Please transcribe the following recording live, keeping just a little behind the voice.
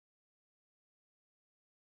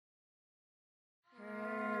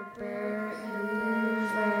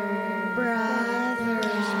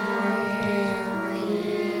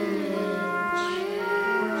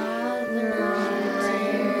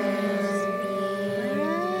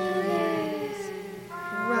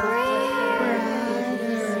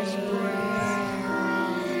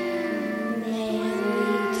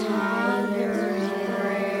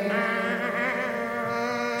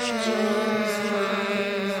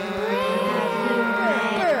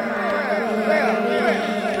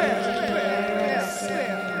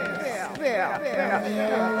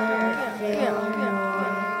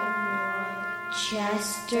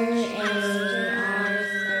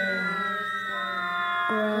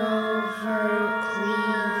Grover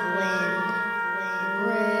Cleveland,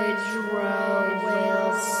 Woodrow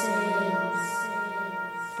Wilson,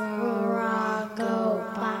 Barack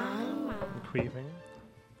Obama. Queefing.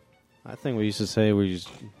 I think we used to say we're just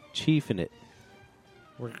chiefing it.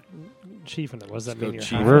 We're chiefing it. What does that Let's mean? go You're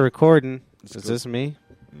chief. high? We're recording. Let's Is go. this me?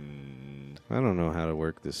 I don't know how to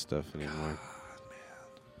work this stuff anymore.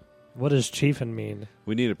 What does chiefing mean?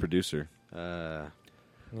 We need a producer.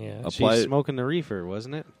 Yeah. Apply She's it- smoking the reefer,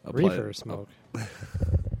 wasn't it? Apply Reefer it- smoke.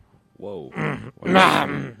 Whoa.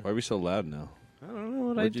 Why are we so loud now? I don't know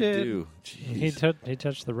what I What'd you did. do? He Jeez. he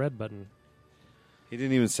touched the red button. He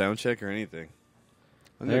didn't even sound check or anything.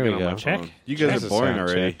 I'm There gonna we get on go. my Check. phone. You guys Check. are boring Sound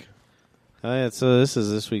already. check. Oh, yeah, so this is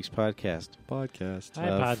this week's podcast. Podcast.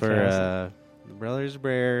 Hi, For podcast. Brothers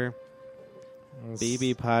Brer,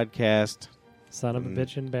 BB Podcast, Son of a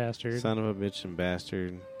bitch and bastard. Son of a bitch and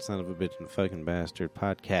bastard, son of a bitch and fucking bastard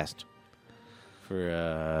podcast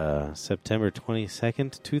for September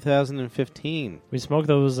 22nd, 2015. We smoked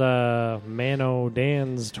those Mano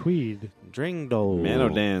Dan's tweed. Dringdo. Mano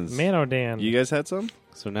Dan's. Mano Dan. You guys had some?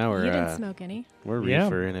 So now You didn't we're smoke any. Yeah.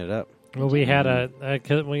 reefering it up. Well, we had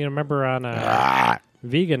we remember on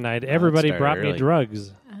vegan night, everybody started brought me early.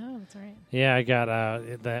 drugs. Oh, that's right. Yeah, I got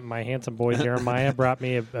that. My handsome boy Jeremiah brought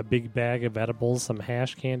me a big bag of edibles, some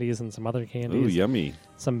hash candies, and some other Ooh, candies. yummy.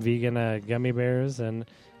 Some vegan gummy bears, and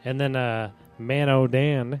then Mano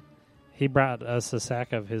Dan, he brought us a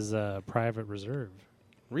sack of his private reserve.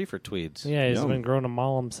 Reefer tweeds. Yeah, he's Yum. been growing them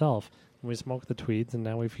all himself. We smoked the tweeds, and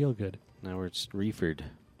now we feel good. Now we're just reefered.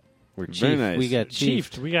 We're Very chiefed. nice. We got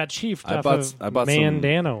chiefed. We got chiefed I off bought- of I bought some-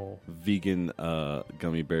 Mandano. Vegan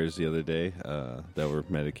gummy bears the other day that were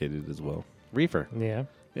medicated as well. Reefer. Yeah.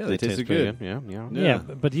 Yeah, they tasted pretty good. Yeah. Yeah. Yeah,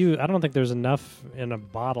 but I don't think there's enough in a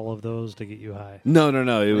bottle of those to get you high. No.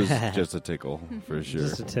 It was just a tickle for sure.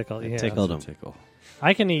 Just a tickle. Yeah. tickled Just him. a tickle.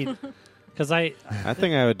 I can eat because I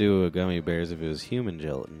think I would do a gummy bears if it was human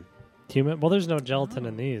gelatin. human. Well, there's no gelatin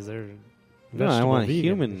in these. They're No, I vegetable want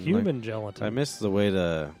vegan. human, gelatin. I miss the way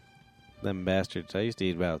them bastards. I used to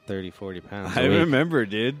eat about 30, 40 pounds. I a week. remember,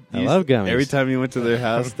 dude. I love gummies. Every time you went to their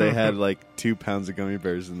house, they had like 2 pounds of gummy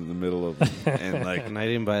bears in the middle of them. And like, And I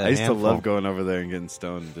didn't buy that I used handful. to love going over there and getting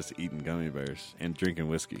stoned and just eating gummy bears and drinking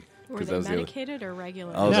whiskey. Were 'Cause they that was the other- medicated or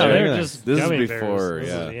regular? Oh, no, sorry. they were just This is gummy before, bears.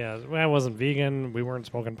 yeah. Yeah. Well, I wasn't vegan. We weren't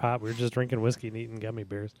smoking pot. We were just drinking whiskey and eating gummy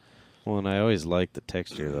bears. Well, and I always liked the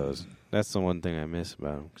texture of those. That's the one thing I miss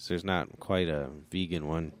about them because there's not quite a vegan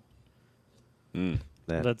one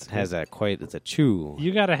that That's has good. that quite. It's a chew.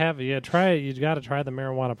 You gotta try it. You gotta try the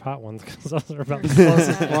marijuana pot ones because those are about the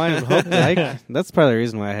closest. Well, that's part of the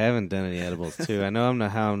reason why I haven't done any edibles too. I know I'm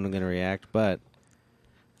not how I'm going to react, but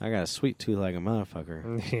I got a sweet tooth like a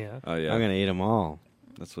motherfucker. Yeah. Oh, yeah. I'm going to eat them all.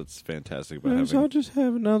 That's what's fantastic about I'll having. just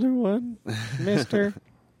have another one, mister.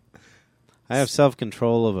 I have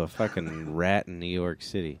self-control of a fucking rat in New York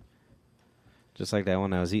City. Just like that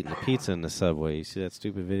one I was eating the pizza in the subway. You see that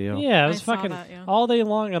stupid video? Yeah, it I was saw fucking that, yeah. all day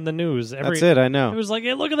long on the news. That's it, I It know. was like,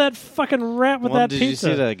 hey, look at that fucking rat with Well, that did pizza.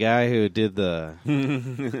 you see the guy who did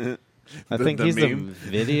the... I think the he's meme? the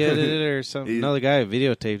video did it or something. He- No, the guy who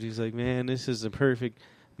videotaped. He's like, man, this is a perfect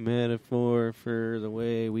metaphor for the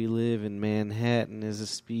way we live in Manhattan as a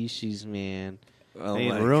species, man. Oh, They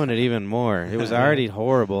my ruined it even more. It was already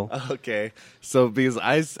horrible. Okay, so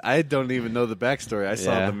because I don't even know the backstory. I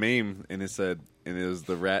saw Yeah. the meme and it was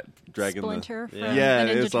the rat dragging Splinter the from yeah.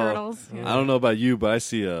 the Ninja It's all. Turtles. I don't know about you, but I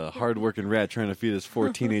see a hard-working rat trying to feed his 4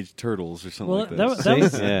 teenage turtles or something well, like that, that. that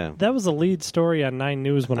was Yeah. that was a lead story on 9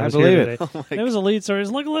 News when I I was believe here it. today. That was a lead story.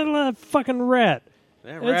 It's look at that fucking rat.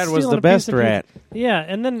 That It's rat was stealing the a best piece of rat. pizza. Yeah,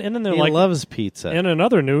 and then they're He like, loves pizza. and in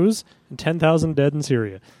other news, 10,000 dead in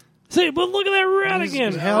Syria. See, but look at that rat He's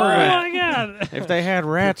again. hell Oh rat. my god. If they had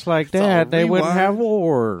rats like all that, they wouldn't rewind. have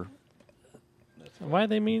war. Why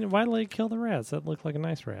do they kill the rats? That looked like a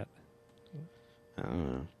nice rat. I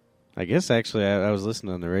don't know. I guess actually I was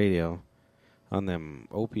listening on the radio on them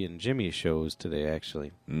Opie and Jimmy shows today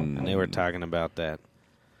actually, and they were talking about that.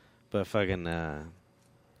 But fucking that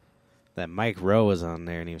Mike Rowe was on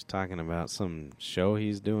there, and he was talking about some show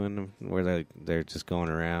he's doing where they're just going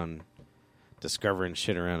around discovering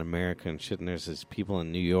shit around America and shit. And there's these people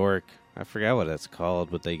in New York. I forgot what that's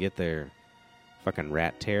called, but they get their fucking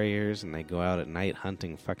rat terriers and they go out at night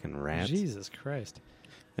hunting fucking rats. Jesus Christ.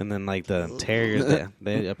 And then, like, the terriers,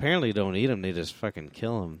 they apparently don't eat them. They just fucking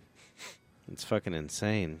kill them. It's fucking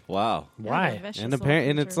insane. Wow. Why?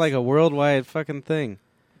 And it's like a worldwide fucking thing.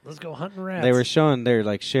 Let's go hunting rats. They were they're,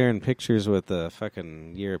 like, sharing pictures with the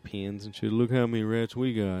fucking Europeans and shit. Look how many rats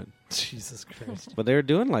we got. Jesus Christ. But they were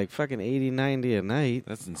doing, like, fucking 80, 90 a night.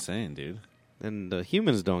 That's insane, dude. And the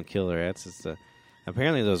humans don't kill the rats. It's the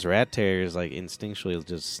Apparently, those rat terriers like instinctually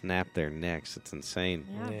just snap their necks. It's insane.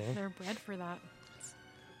 Yeah, Yeah. they're bred for that. It's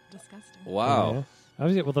disgusting. Wow. Yeah. I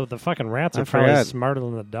was well, the fucking rats I are probably forgot. smarter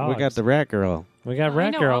than the dogs. We got the rat girl. We got I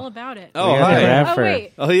Rat know Girl. all about it. Oh, We got hi. the rat Oh, fur.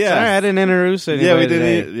 wait. Oh yeah. Sorry, I didn't introduce anybody Yeah, we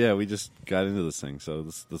today. didn't. Yeah, we just got into this thing, so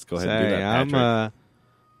let's go ahead Sorry, and do that. I'm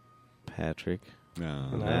Patrick. Patrick. No.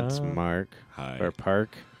 And that's Mark Hi. or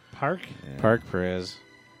Park. Park. Yeah. Park Perez.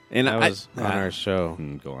 And That was on our show.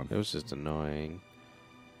 Go on. It was just annoying.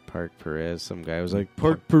 Park Perez. Some guy was like,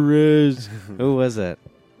 Park Perez. Who was that?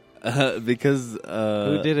 Because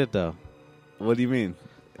Who did it, though? What do you mean?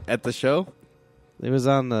 At the show? It was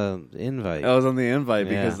on the invite. I was on the invite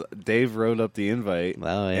Yeah. because Dave wrote up the invite,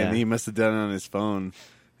 Oh, yeah. and he must have done it on his phone,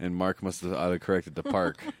 and Mark must have autocorrected to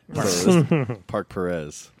Park. So it's Park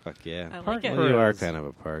Perez. Fuck yeah. I Park like it. Well, you are Perez. kind of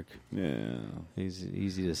a park. Yeah. He's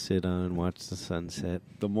easy to sit on and watch the sunset.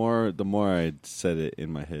 The more I said it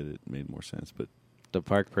in my head, it made more sense. But The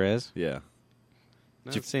Park Perez? yeah.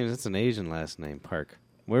 No, it seems it's an Asian last name, Park.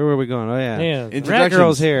 Where were we going? Oh, yeah. Yeah. Rat Introductions.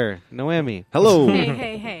 Girl's here. Noemi. Hello.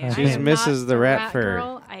 Hey. She's I am Mrs. not the a Rat Fur.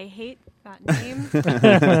 Girl. I hate that name.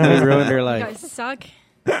 We ruined her You life. guys suck.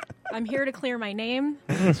 I'm here to clear my name.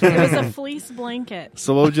 It was a fleece blanket.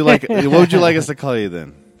 So what would you like? What would you like us to call you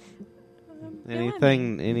then?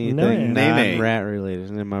 Anything Nene. non-rat related.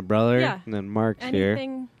 And then my brother, Yeah. and then Mark's here.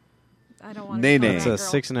 Anything. I don't want Nene. to. It's a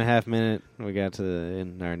 6.5 minute. We got to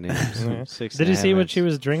in our names. Yeah. 6.5 Did you see what minutes. she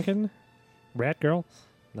was drinking? Rat Girl?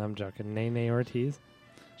 No, I'm joking. Nene Ortiz.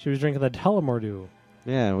 She was drinking the Telemordu.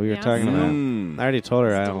 Yeah, we were Yes. talking about. Mm. I already told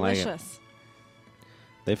her I It's don't like it. delicious.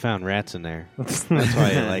 They found rats in there. That's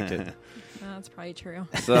why I liked it. That's probably true.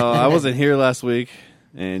 So I wasn't here last week,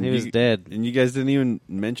 and He was you, dead. and you guys didn't even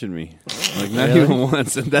mention me, like not Really? even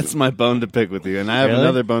once. And that's my bone to pick with you. And I have Really?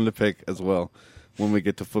 another bone to pick as well when we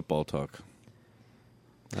get to football talk.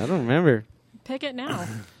 I don't remember. Pick it now.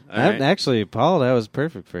 Actually, Paul, that was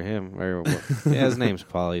perfect for him. Or, yeah, his name's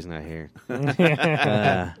Paul. He's not here.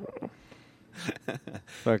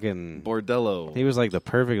 Fucking. Bordello. He was like the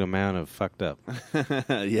perfect amount of fucked up,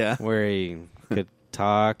 Yeah. where he could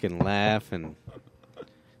talk and laugh, and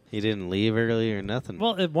he didn't leave early or nothing.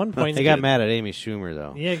 Well, at one point, he got mad at Amy Schumer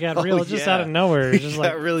though. Yeah, it got Oh, real just yeah. out of nowhere. He Just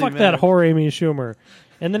got like, really fuck mad. that whore Amy Schumer.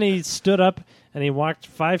 And then he stood up and he walked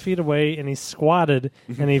 5 feet away and he squatted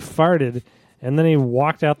and he farted and then he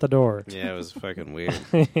walked out the door. Yeah, it was fucking weird.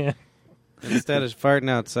 Yeah. Instead of farting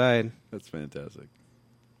outside, That's fantastic.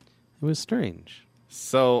 it was strange.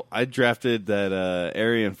 So I drafted that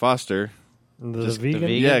Arian Foster. The Just the vegan?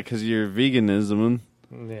 vegan? Yeah, because you're veganism.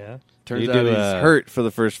 Yeah. Turns You out do, he's hurt for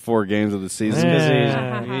the first 4 games of the season.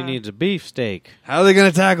 Yeah. He needs a beefsteak. How are they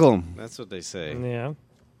going to tackle him? That's what they say. Yeah.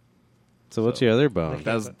 So what's your other bone?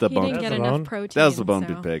 That was the He bone. didn't get That's a enough bone? protein. That was the bone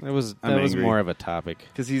so. to pick. That was I'm angry. more of a topic.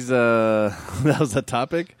 Because he's that was a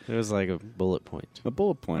topic, It was like a bullet point. a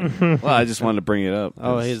bullet point. Well, I just wanted to bring it up.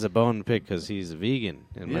 Oh, he's a bone to pick because he's a vegan,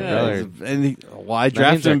 and my yeah. brother. I means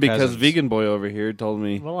drafted they're him because cousins. Vegan Boy over here told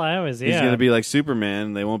me Well, I always, he's yeah. going to be like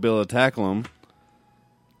Superman. They won't be able to tackle him,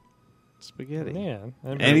 Spaghetti. Yeah.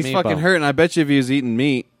 and he's meatball. fucking hurt. And I bet you if he was eating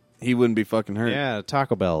meat, he wouldn't be fucking hurt. Yeah,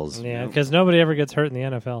 Taco Bell's. Yeah, because nobody ever gets hurt in the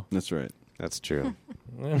NFL. That's right. That's true.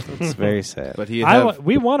 It's very sad. But he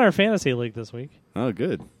We won our fantasy league this week. oh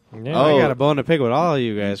good. Yeah. I Oh. got a bone to pick with all of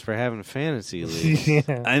you guys for having fantasy leagues.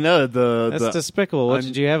 Yeah. I know That's the despicable. What I'm-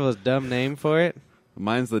 did you have a dumb name for it?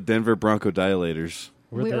 mine's the Denver Bronco Dilators.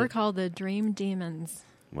 We were called the Dream Demons.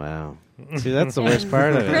 Wow. See, that's the worst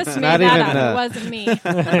part of it. Chris It's made not that even. up. It wasn't me.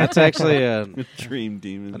 It's actually Dream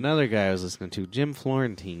Demon. another guy I was listening to, Jim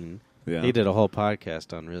Florentine. Yeah. He did a whole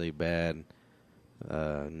podcast on really bad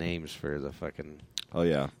names for the fucking. Oh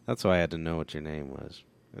yeah. That's why I had to know what your name was.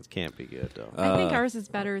 It can't be good though. I think ours is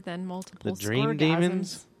better than multiple The Dream scoregasms.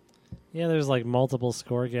 Demons? Yeah, there's like multiple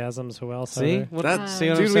scoregasms. Who else? See, Are there? what, That- see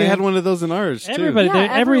what Dude, I'm we saying? had one of those in ours too. Everybody- Yeah, But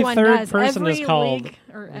every everyone third does. person Every is called- league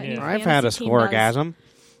or any Yeah. I've had a fantasy team does. scoregasm.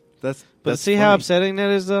 That's But that's see how funny. upsetting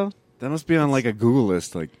that is, though. That must be on like a Google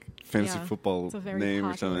list, like fantasy Yeah. football It's a very name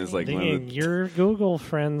or popular something. It's name. like one Thinking of the, your Google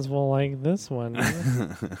friends will like this one.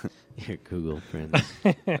 Your Google friend.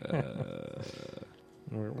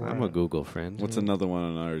 We're I'm a Google friend. what's another one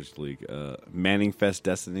on ours league? Manning Fest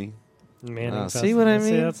Destiny. Manning see what I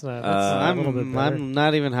See, mean? that's not. That's a little bit better. I'm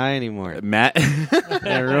not even high anymore. Matt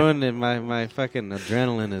I ruined it. My fucking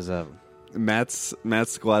adrenaline is up. Matt's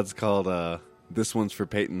squad's called This One's for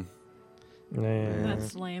Peyton. Yeah.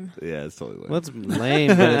 That's lame. Yeah, it's totally lame. Well, it's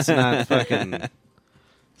lame, but it's not fucking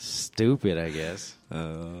stupid, I guess.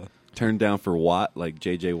 Turned down for Watt, like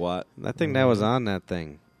JJ Watt. I think that was on that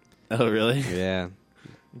thing. Oh really? Yeah.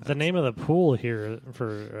 The name of the pool here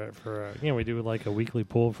for we do like a weekly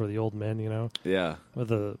pool for the old men, Yeah. with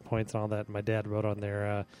the points and all that. My dad wrote on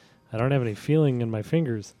there, I don't have any feeling in my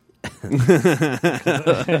fingers.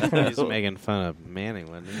 He's making fun of Manning,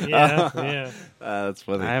 wasn't he? Yeah. That's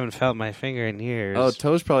funny. I haven't felt my finger in years. Oh,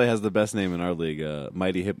 Toes probably has the best name in our league,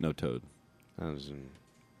 Mighty Hypnotoad. That was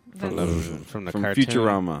That's- from the From cartoon.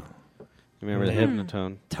 Futurama. You remember the Yeah.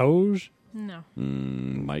 Hypnotone? Toge? No.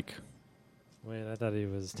 Mike. Wait, I thought he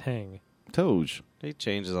was Tang. Toge. He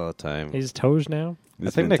changes all the time. He's Toge now? I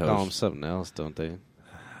think they call him something else, don't they?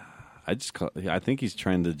 I think he's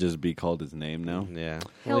trying to just be called his name now. Yeah.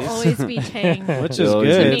 He'll Well, always be Tang. Which He'll is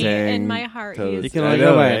always To good. be me, Tang, in my heart, he Toes. is You can I only know,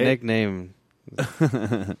 go by right? a nickname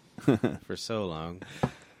for so long.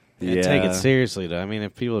 Yeah. Take it seriously, though. I mean,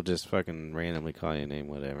 if people just fucking randomly call you a name,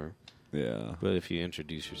 whatever. Yeah. But if you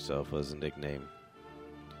introduce yourself as a nickname.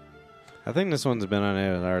 I think this one's been on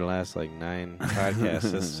our last, 9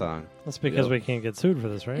 podcasts, this song. That's because Yep. we can't get sued for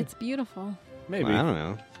this, right? It's beautiful. Maybe. Well, I don't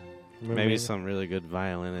know. Maybe some really good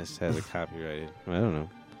violinist has it copyrighted. I don't know.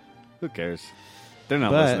 Who cares? They're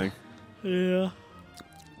not But- listening. Yeah.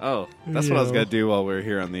 Oh, that's what I was Yeah. going to do while we are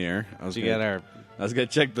here on the air. I was You going got our. to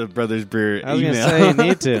check the Brothers Brewer I was email. gonna say you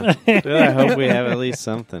need to. Dude, I hope we have at least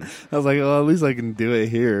something, I was like, well, at least I can do it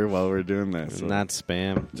here while we're doing that. So not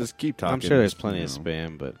spam. just keep talking. I'm sure there's Just, plenty of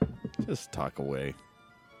spam, but Just talk away.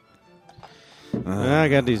 I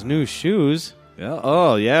got these new shoes. Yeah.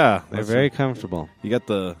 Oh, yeah. They're very comfortable. You got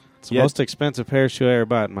the It's the most expensive pair of shoe I ever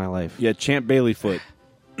bought in my life. Champ Bailey foot.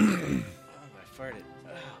 I farted.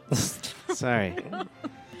 Sorry.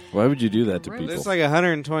 Why would you do that to Gross. people? It's like a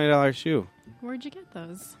 $120 shoe. Where'd you get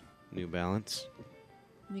those? New Balance.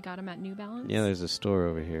 You got them at New Balance? Yeah, there's a store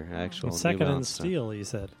over here. Actual New Second and Balance store. steel, you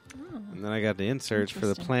said. Oh. And then I got the inserts for the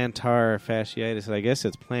Interesting. plantar fasciitis. I guess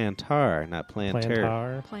it's plantar, not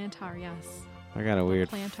plantar. Plantar. Plantar, yes. I got a weird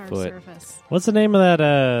Plantar foot. surface. What's the name of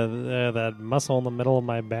that muscle in the middle of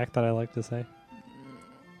my back that I like to say?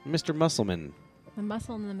 Mr. Musselman. The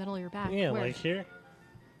muscle in the middle of your back. Yeah, Where? like here.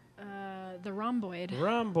 The rhomboid.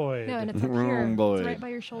 Rhomboid. No, and it's up here. Rhomboid. It's right by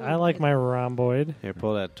your shoulder. I like blade. my rhomboid. Here,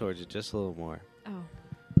 pull that towards you just a little more. Oh.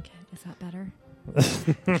 Okay. Is that better?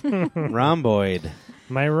 Rhomboid.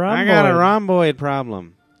 My rhomboid. I got a rhomboid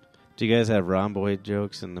problem. Do you guys have rhomboid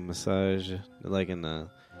jokes in the massage? Like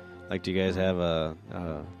do you guys have a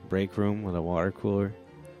break room with a water cooler?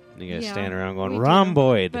 And you guys Yeah, stand around going, we do.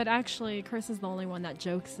 rhomboid. But actually, Chris is the only one that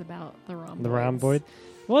jokes about the rhomboids. The rhomboid.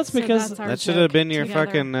 Well, it's So because that's our That should have joke been your together.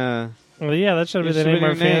 fucking... well, yeah, that should It be the should name be of our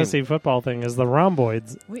your name. fantasy football thing. Is the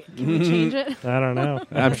rhomboids? Can we change it? I don't know. I'm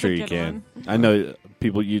That's sure a you good can. one. I know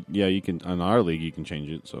people. You can on our league. You can change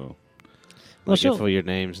it. So Well, like if she'll your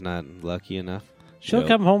name's not lucky enough. she'll Yep.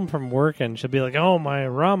 come home from work and she'll be like, "Oh, my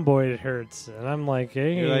rhomboid hurts," and I'm like,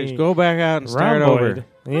 "Hey, You're like, go back out and start rhomboid." over.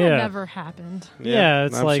 That Yeah, never happened. Yeah,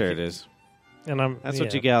 it's I'm like- sure it is. and I'm. That's yeah.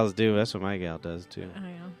 what you gals do. That's what my gal does, too. I know.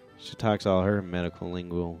 She talks all her medical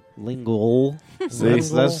lingual. See?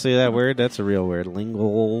 Let's see that word. That's a real word.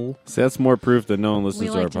 Lingual. see, that's more proof that no one listens We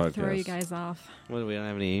to like our to podcast. throw you guys off. What, we don't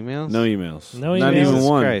have any emails? No emails. No Not emails. even Jesus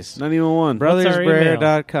one. Christ. Not even one. What's our email?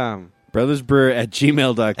 Brothersbrewer.com.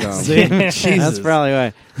 Brothersbrewer@gmail.com. See? That's probably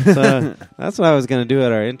why. So that's what I was going to do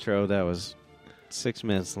at our intro. That was 6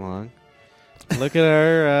 minutes long. Look at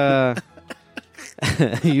our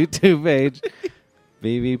YouTube page.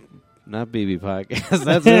 Not BB Podcast.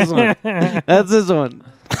 That's this one. That's this one.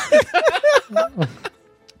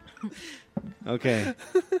 Okay.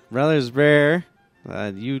 Brothers Bear,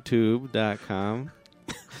 YouTube.com.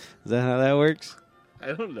 Is that how that works?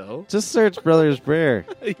 I don't know. Just search Brothers Brer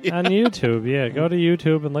on YouTube. Yeah, go to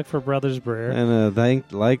YouTube and look for Brothers Brewer.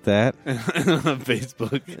 and like that, On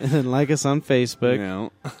Facebook. and like us on Facebook, You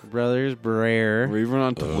know, Brothers Brer. we're even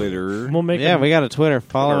on Twitter. We'll make Yeah, a- we got a Twitter.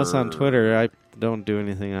 Follow us on Twitter. I don't do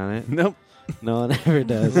anything on it. Nope. No one ever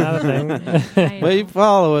does. not a thing. I But you know.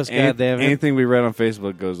 follow us, goddammit. Anything we read on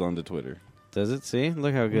Facebook goes on to Twitter. Does it? See,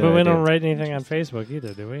 look how good. But I we did. don't write anything on Facebook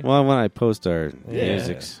either, do we? Well, when I post our Yeah.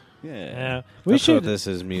 musics, Yeah, we that's what should this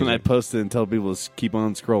is When I music. post it and tell people to keep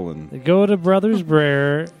on scrolling. go to Brothers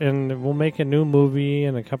Brewer and we'll make a new movie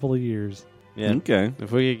in a couple of years. Yeah. Okay.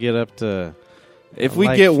 If we could get up to, If we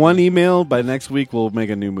Like- get one email by next week, we'll make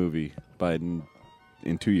a new movie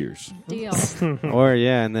in 2 years. Deal. or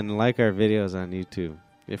yeah, and then like our videos on YouTube.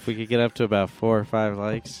 If we could get up to about 4 or 5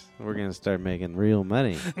 likes, we're gonna start making real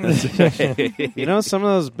money. You know, some of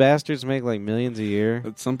those bastards make like millions a year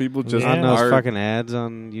But some people just Yeah. on those are fucking ads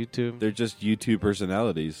on YouTube. they're just YouTube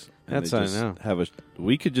personalities. And That's they what I just know.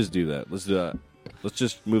 We could just do that. Let's do that. Let's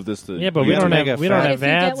just move this to. Yeah, but You we have to don't make have a we don't fat- But have if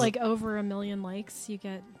you ads. get like over 1 million likes, you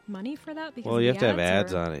get money for that because Well, of you the have to have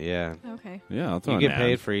ads or- on it. Yeah, Okay. Yeah, I'll throw you an get ad.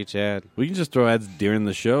 paid for each ad. We can just throw ads during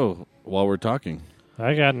the show while we're talking.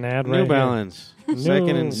 I got an ad New right here. Balance,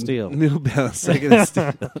 second in steel. New Balance, second and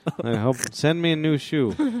steel. I hope send me a new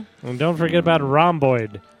shoe. And don't forget about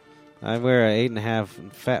Rhomboid. I wear a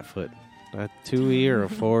 8.5 fat foot, a 2E or a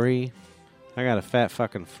 4E. I got a fat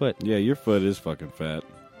fucking foot. Yeah, your foot is fucking fat.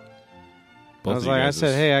 Both I was of you like, I guys said,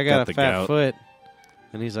 has hey, I got the a fat gout. foot.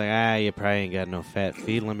 And he's like, you probably ain't got no fat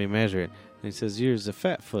feet. Let me measure it. And he says, yours is a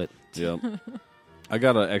fat foot. Yep. I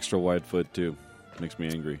got an extra wide foot too. Makes me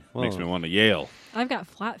angry. Makes me want to yell. I've got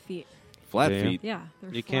flat feet. Flat Damn. feet. Yeah,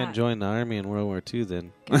 they're You flat. can't join the army in World War II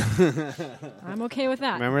then. I'm okay with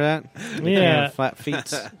that. Remember that? Yeah. Flat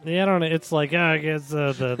feet. Yeah, I don't know. It's like, it's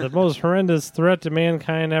the most horrendous threat to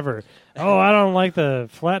mankind ever. Oh, I don't like the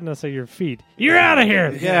flatness of your feet. You're out of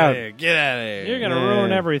here. Get out of here. Get out of here. You're going to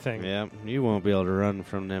ruin everything. Yeah, you won't be able to run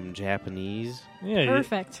from them Japanese. Yeah,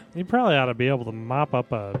 Perfect. you probably ought to be able to mop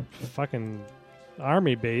up a fucking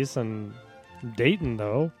army base in Dayton,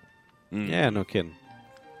 though. Yeah, no kidding.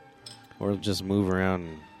 Or just move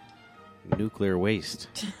around nuclear waste.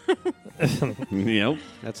 Yep.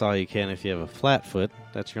 That's all you can if you have a flat foot.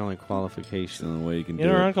 That's your only That's qualification. the only way you can You do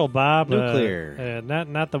know, our it. Uncle Bob, Nuclear.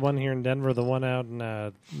 not the one here in Denver, the one out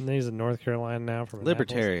in he's in North Carolina now from Annapolis.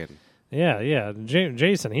 Libertarian. Yeah.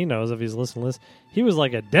 Jason, he knows if he's listening to this. He was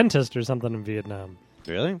like a dentist or something in Vietnam.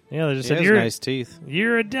 Really? Yeah, they He just said has you're nice teeth.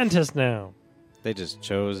 you're a dentist now. They just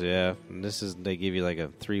chose, yeah. And they give you like a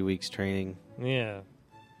 3 weeks training. Yeah,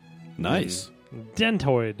 Nice.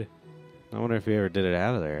 dentoid. I wonder if he ever did it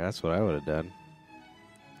out of there. That's what I would have done.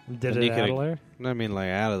 Did And it you out coulda- of there? I mean, like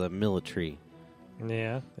out of the military.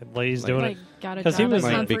 Yeah, he's Like- doing Like, it. got a 'Cause he job was- at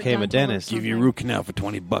Like, Comfort became a Dental or dentist. Give you a something. root canal for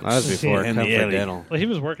 $20. That was before And the Comfort alley. Dental. Well, he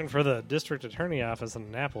was working for the district attorney office in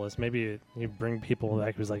Annapolis. Maybe you bring people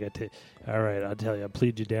back. He was like, all right, I'll tell you, I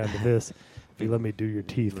plead you down to this if you let me do your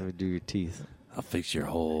teeth. Let me do your teeth. I'll fix your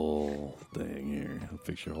whole thing here. I'll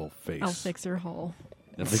fix your whole face. I'll fix your hole.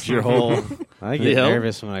 I'll fix your whole. I get Yeah.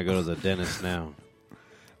 nervous when I go to the dentist now.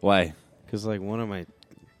 Why? Because, like, one of my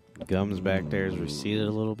gums back there is receded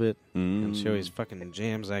a little bit. And she Mm. always fucking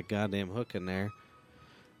jams that goddamn hook in there.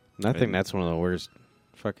 And I think that's one of the worst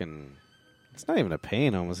fucking... It's not even a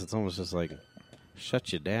pain almost. It's almost just like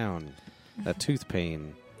shut you down. That tooth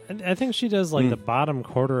pain. I think she does like the bottom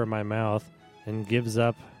quarter of my mouth and gives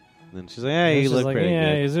up. And then she's like, hey, you She's look like, pretty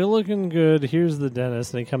yeah, good. is it looking good? Here's the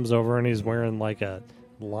dentist. And he comes over and he's wearing like a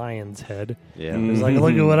lion's head. Yeah. Mm. He's like,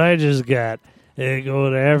 look at what I just got. Hey, go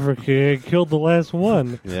to Africa. I killed the last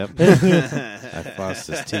one. Yep. I flossed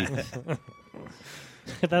his teeth.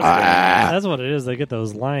 That's what it is. They get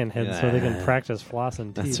those lion heads so they can Yeah. practice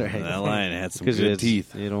flossing teeth. That's right. That lion had some Because good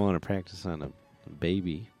teeth. you don't want to practice on a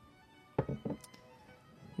baby.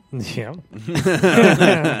 Yeah.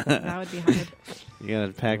 That would be hard. You got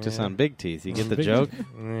to practice Yeah. on big teeth. You get the Big- joke?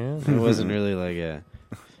 Yeah. It wasn't really like a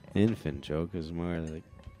infant joke. It was more like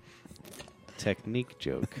technique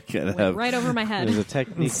joke. Gotta Went have. right over my It head. was a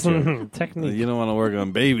technique joke. Technique. You don't want to work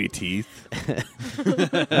on baby teeth.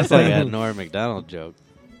 That's like a Norm Macdonald joke.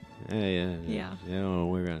 Yeah. Yeah. You know,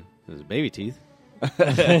 we're gonna. There's baby teeth.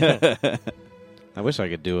 I wish I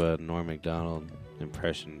could do a Norm Macdonald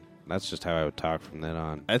impression. That's just how I would talk from then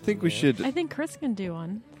on. I think we should I think Chris can do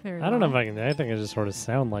one. Very I don't know if well. I can. I think I just sort of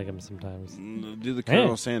sound like him sometimes. do the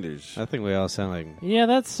Colonel Hey. Sanders. I think we all sound like. Yeah,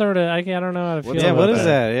 that's sort of. I don't know how to feel. What's Yeah, about what is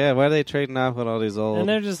that? Yeah, why are they trading off with all these old? And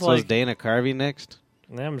they're just so is like- Dana Carvey next?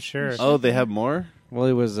 I'm sure. Oh, they have more? Well,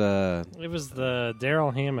 he was It was the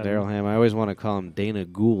Daryl Hammond. Daryl Ham. I always want to call him Dana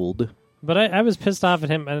Gould. But I was pissed off at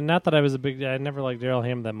him, and not that I was I never liked Daryl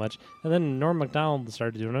Hammond that much. And then Norm Macdonald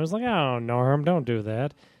started doing it. I was like, oh, Norm, don't do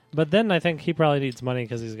that. But then I think he probably needs money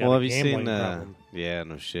because he's got Well, a have you gambling seen? problem. Yeah,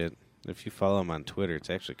 no shit. If you follow him on Twitter, it's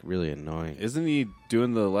actually really annoying. Isn't he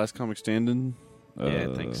doing the last comic standing? Yeah,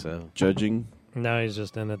 I think so. Judging? No, he's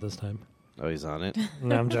just in it this time. Oh, he's on it.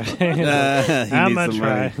 No, I'm joking. He I'm needs gonna some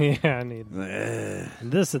try. money. Yeah, I need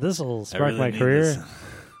this. This will I spark really my need career. this.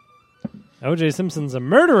 O.J. Simpson's a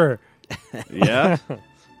murderer. Yeah?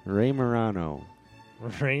 Ray Morano.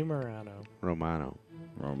 Ray Morano. Romano.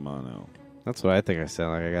 Romano. That's what I think I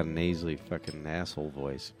sound like. I got a nasally fucking asshole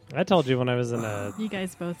voice. I told you when I was in You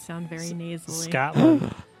guys both sound very nasally.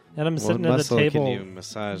 Scotland, and I'm What sitting at the muscle can you table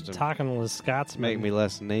massage to talking with Scotsmen. make me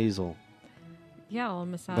less nasal? Yeah, I'll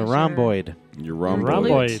massage. The your- rhomboid. Your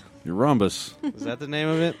Rhomboid. Your rhombus. Is that the name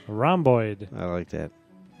of it? Rhomboid. I like that.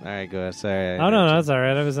 All right, go ahead. Sorry. Oh no, that's all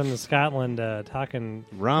right. I was in Scotland talking.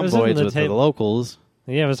 Rhomboids the with the table. locals.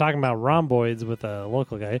 Yeah, I was talking about rhomboids with a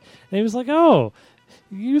local guy, and he was like, "Oh,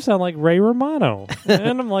 you sound like Ray Romano.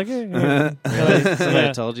 And I'm like,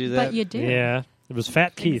 Somebody told you that? But you do. yeah. It was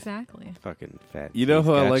Fat Keith. Exactly. Fucking fat. You know Keith,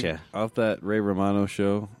 who I gotcha. like off that Ray Romano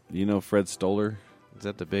show? You know Fred Stoller? Is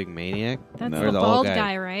that the big maniac? That's No. Or the old bald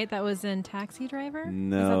guy, right? That was in Taxi Driver?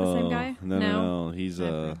 No. Is that the same guy? No. He's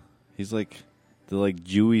Okay. he's like the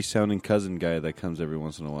Jewy sounding cousin guy that comes every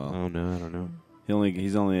once in a while. Oh no, I don't know.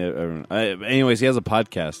 He's only anyways, he has a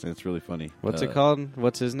podcast and it's really funny. What's it called?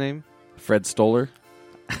 What's his name? Fred Stoller.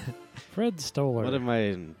 Fred Stoller. What did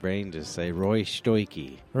my brain just say? Roy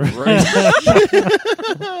Stoike.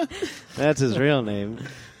 That's his real name.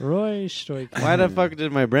 Roy Stoik. Why the fuck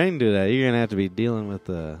did my brain do that? You're gonna have to be dealing with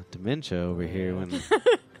the dementia over here when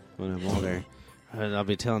I'm older. And I'll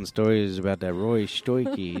be telling stories about that Roy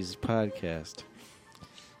Stoike's podcast.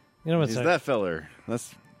 You know what's He's that feller.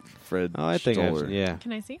 That's Fred Oh, I think Stoller. yeah.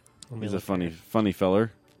 Can I see? He's a funny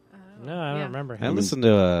feller. No, I don't Yeah. remember I him. listened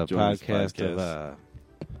to a Join his podcast podcast. of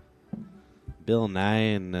Bill Nye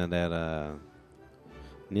and that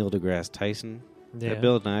Neil deGrasse Tyson. Yeah. That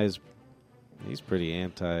Bill Nye's he's pretty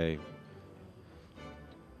anti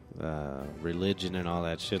religion and all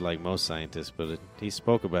that shit, like most scientists. But he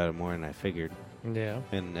spoke about it more than I figured, Yeah.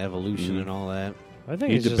 and evolution Mhm. and all that. I think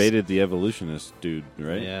He he's debated the evolutionist dude,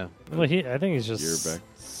 right? Yeah, Just, well, I think he's Year just back.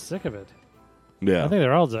 sick of it. Yeah. I think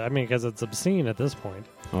they're all. I mean, because it's obscene at this point.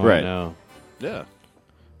 oh, Right. No, Yeah.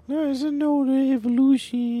 there is no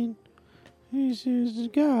evolution. This is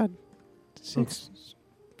God.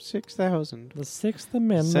 6,000. The Sixth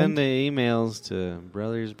Amendment. Send the emails to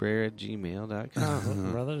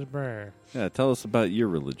brothersbear@gmail.com. Brothers Brer. Yeah, tell us about your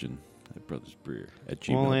religion at Brothers Breer at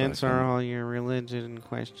gmail.com. We'll answer all your religion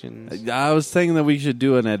questions. I was thinking that we should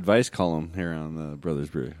do an advice column here on the Brothers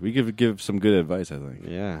Breer. We could give some good advice, I think.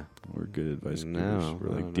 Yeah. We're good advice No, givers. We're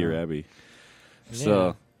I like don't Dear know. Abby. Yeah.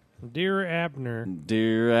 So, Dear Abner.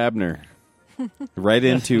 Dear Abner, write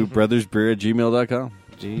into brothersbreer at gmail.com.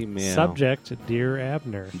 Gmail. Subject, Dear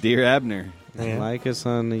Abner. Dear Abner, Yeah. Like us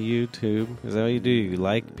on the YouTube. Is that what you do? You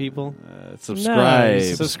like people? subscribe.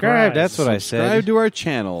 Nice. Subscribe. That's what I Subscribe said. to our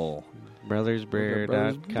channel.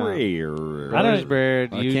 Brothersbear.com. Breer.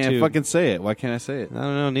 Brothersbear I YouTube. can't fucking say it. Why can't I say it? I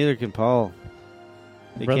don't know. Neither can Paul.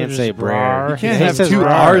 He Brothers can't say Brar. Brer. You You can't He have says two Brar.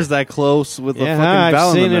 R's that close with the Yeah, fucking I've vowel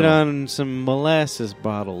in seen the it middle. on some molasses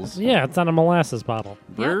bottles. Yeah, it's on a molasses bottle.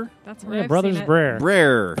 Breer? Yep, that's where Yeah, I've Brothers seen it. Brer.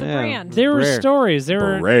 Brer. The brand. There were Brer. stories. There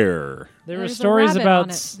were Brer. There's a stories rabbit about on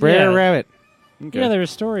it. Brer yeah. Rabbit. Okay. Yeah, there were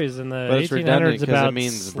stories in the But it's redundant 1800s 'cause it about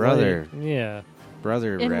means slave- brother. Yeah,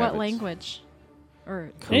 Brother In rabbits. what language?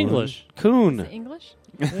 Or English. Coon. is it English?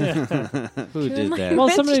 Yeah. Who did that? Well,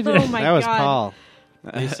 somebody did. Oh my that was God. Paul.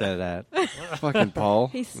 He said that. Fucking Paul.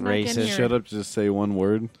 He snuck in Racist. here. Shut up, just say one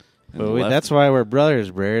word. But and left. that's why we're brothers,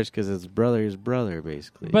 Brers, because it's brother's brother,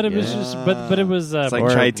 basically. But it was Yeah. just, but it was, It's like Or-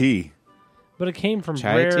 chai tea. but it came from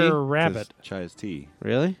Chai tea? Brer Rabbit. It's chai is tea.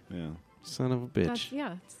 Really? Yeah. Son of a That's, bitch.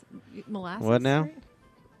 yeah, it's molasses. What now? right?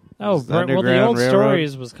 Oh, It's the well, the Underground old Railroad.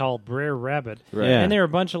 stories was called Brer Rabbit, Right. Yeah. and there were a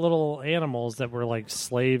bunch of little animals that were like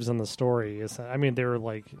slaves in the story. I mean, they were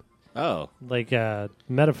like Oh,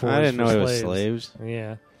 metaphors. I didn't for know it was slaves. slaves.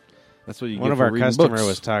 Yeah, that's what you One get of for our reading customer books.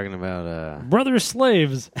 was talking about. brother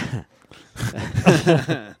slaves.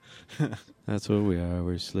 That's what we are.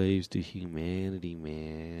 We're slaves to humanity,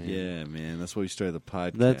 man. Yeah, man. That's why we started the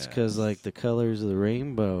podcast. That's because, like, the colors of the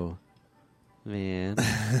rainbow, man.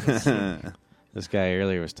 This guy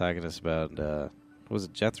earlier was talking to us about, was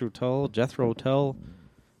it Jethro Tull? Jethro Tull?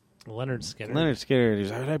 Leonard Skinner. Leonard Skinner.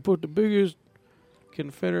 He's like, I put the biggest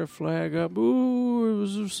Confederate flag up. Ooh, I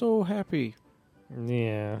was so happy.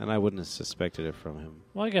 Yeah. And I wouldn't have suspected it from him.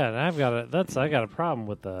 Well, I got a problem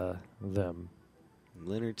with them.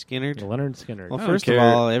 Leonard Skinner? The Leonard Skinner. Well, I don't first of care.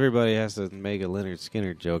 all, everybody has to make a Leonard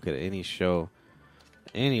Skinner joke at any show,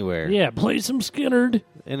 anywhere. Yeah, play some Skinnerd.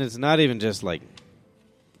 And it's not even just like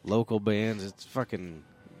local bands. It's fucking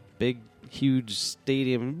big, huge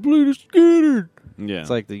stadium. Leonard Skinner. yeah. It's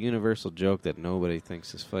like the universal joke that nobody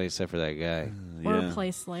thinks is funny except for that guy. Or yeah. play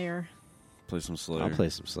Slayer. Play some Slayer. I'll play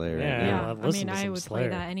some Slayer Yeah. right Yeah, now. I'd I listen mean, to I some would Slayer.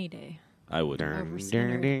 play that any day. I would. Over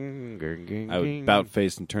Skinner. I would bout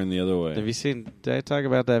face and turn the other way. Have you seen? Did I talk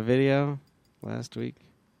about that video last week?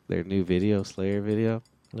 Their new video, Slayer video.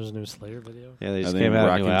 There's a new Slayer video. Yeah, they Are just they came out a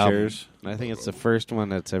rocking new album. chairs? I think it's the first one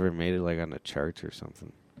that's ever made it like on the charts or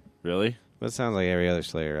something. Really? That sounds like every other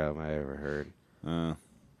Slayer album I ever heard.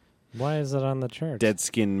 Why is it on the charts? Dead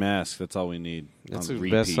Skin Mask. That's all we need. That's on the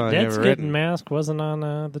repeat. best song Dead ever Skin written. Mask wasn't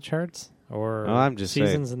on the charts, or Oh, I'm just saying.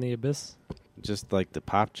 Seasons in the Abyss. Just like the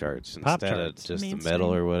pop charts Pop instead charts. of just the Mainstream.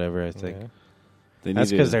 metal or whatever. I think Yeah. They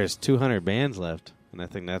that's need because to- there's 200 bands left, and I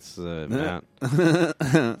think that's the amount.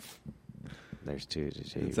 There's two.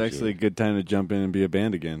 It's actually a good time to jump in and be a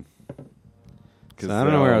band again. So I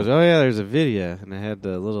don't know where I was. Oh, yeah, there's a video. And I had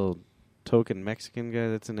the little token Mexican guy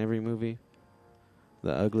that's in every movie.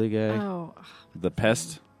 The ugly guy. Oh, The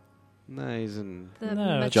Pest. No, he's in... the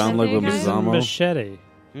No, John machete guy? Leguizamo. Machete.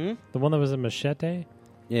 Hmm? The one that was in Machete?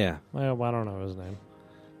 Yeah. Well, I don't know his name.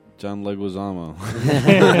 John Leguizamo.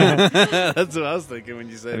 That's what I was thinking when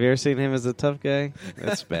you said Have you ever seen him as a tough guy?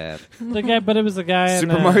 That's bad. The guy, but it was the guy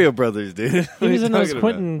Super in, Mario Brothers, dude. He What are was you in those talking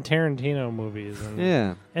Quentin Tarantino movies. And,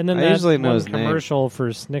 Yeah. And then I that usually know one his name. commercial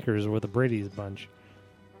for Snickers with the Brady's Bunch.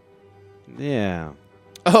 Yeah. about?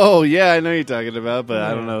 Oh, yeah, I know you're talking about, but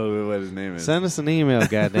I don't know what his name is. Send us an email,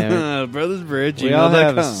 goddammit. Brothersbridge, We all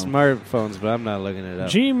have gmail.com. smartphones, but I'm not looking it up.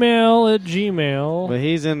 Gmail at Gmail. But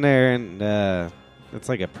he's in there, and it's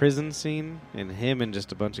like a prison scene, and him and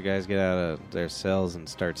just a bunch of guys get out of their cells and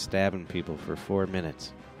start stabbing people for 4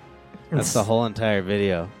 minutes. That's the whole entire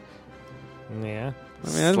video. Yeah. I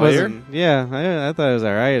mean, that Slayer? wasn't... Yeah, I thought it was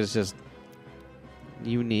all right. It's just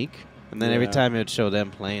unique. And then every Yeah. time it would show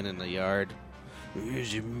them playing in the yard.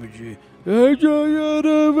 His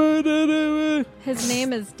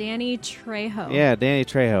name is Danny Trejo. Yeah, Danny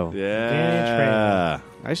Trejo. Yeah.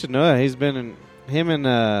 I should know that. He's been in... Him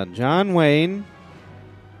and John Wayne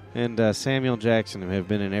and Samuel Jackson have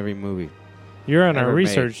been in every movie. You're on our Ever made.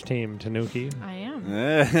 research team, Tanuki. I am.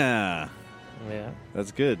 Yeah. Yeah.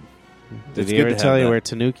 That's good. Did It's he good ever to have tell you that. where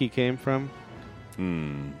Tanuki came from?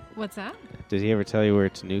 What's that? Did he ever tell you where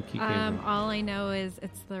Tanuki came from? All I know is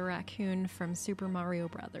it's the raccoon from Super Mario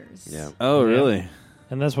Brothers. Yeah. Oh, Yeah. really?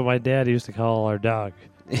 And that's what my dad used to call our dog.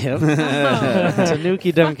 Yep. Oh,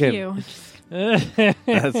 Tanuki fuck Duncan. you. That's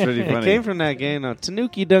pretty It funny. came from that game. No,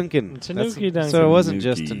 Tanuki Duncan. Tanuki That's- Duncan. So it wasn't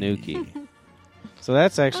just Tanuki. Tanuki. So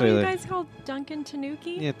that's Oh, actually you like guys called Duncan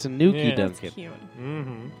Tanuki? yeah, Tanuki Yeah. That's Duncan. cute.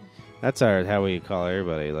 Mm-hmm. That's how we call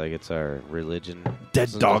everybody. Like it's our religion. Dead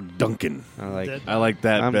Isn't Dog Duncan. I like. Dead- I like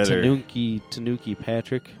that I'm better. Tanuki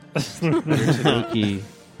Patrick. You're Tanuki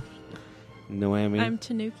Noemi. I'm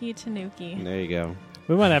Tanuki. There you go.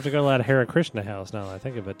 We might have to go to that Hare Krishna house now that I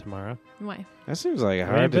think of it tomorrow. Why? That seems like ain't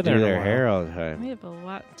hard to been there do in a their while. hair all the time. We have a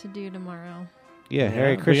lot to do tomorrow. Yeah,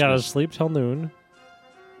 Harry We got to Christmas. sleep till noon.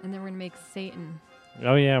 And then we're going to make Satan.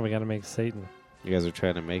 Oh, yeah, we got to make Satan. You guys are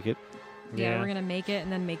trying to make it. Yeah, we're going to make it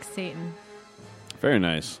and then make Satan. Very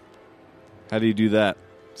nice. How do you do that?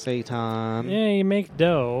 Satan. Yeah, you make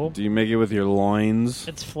dough. Do you make it with your loins?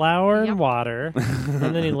 It's flour Yep. and water,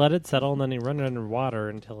 and then you let it settle, and then you run it under water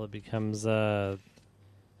until it becomes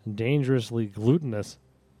dangerously glutinous,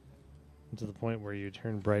 to the point where you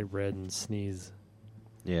turn bright red and sneeze.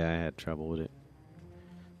 Yeah, I had trouble with it.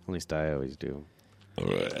 At least I always do.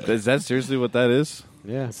 Is that seriously what that is?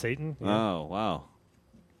 Yeah. Satan? Oh, wow.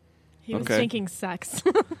 He was Okay. thinking sex.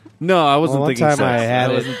 No, I wasn't Well, one thinking time sex. I had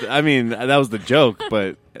That it. wasn't- I mean, that was the joke,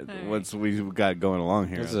 but right. once we got going along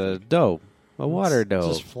here. It's a dough. A water It's dough.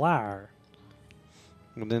 just flour.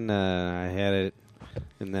 And then I had it,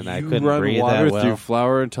 and then I you couldn't run breathe water that well. through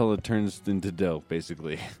flour until it turns into dough,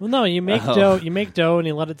 basically. Well, no, you make Oh. dough. You make dough, and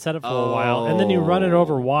you let it set it for a while, and then you run it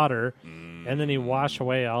over water, Mm. and then you wash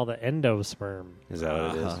away all the endosperm. Is that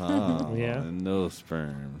what it is? Oh, Yeah. No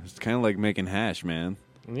sperm. It's kind of like making hash, man.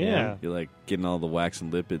 Yeah. You're like getting all the wax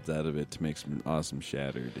and lipids out of it to make some awesome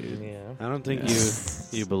shatter, dude. Yeah. I don't think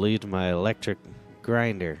you believed my electric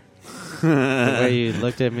grinder. The way you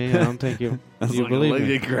looked at me, I don't think you believe like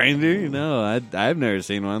me. a grinder? No, I've never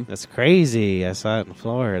seen one. That's crazy. I saw it in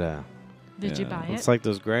Florida. Did you Yeah. buy It's it? like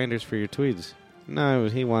those grinders for your tweeds. No,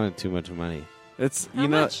 he wanted too much money. It's How you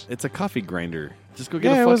know, much? it's a coffee grinder. Just go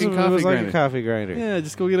get Yeah, a it was, fucking it coffee was like grinder. a coffee grinder. Yeah,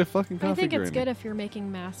 just go get a fucking coffee I think grinder. it's good if you're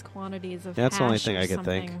making mass quantities of That's the only hash thing or I could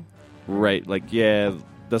think. something. Right, like yeah,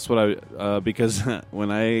 that's what I because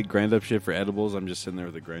when I grind up shit for edibles, I'm just sitting there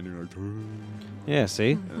with a grinder. Like, Yeah,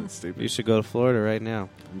 see? that's stupid. You should go to Florida right now.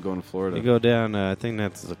 I'm going to Florida. You go down, I think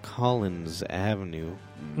that's the Collins Avenue,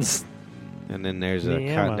 and then there's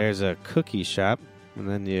Yeah. there's a cookie shop, and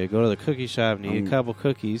then you go to the cookie shop and you eat a couple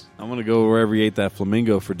cookies. I'm gonna go wherever you ate that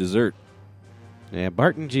flamingo for dessert. Yeah,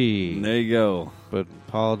 Barton G. There you go. But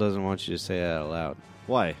Paul doesn't want you to say that out loud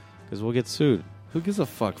Why? because we'll get sued. Who gives a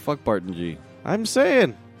fuck? Fuck Barton G. I'm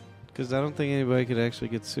saying because I don't think anybody could actually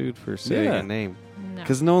get sued for saying Yeah. a name. No.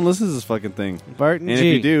 Because no one listens to this fucking thing. Barton And G.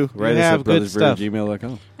 if you do, write us have at good stuff.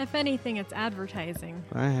 brothersbread@gmail.com. If anything, it's advertising.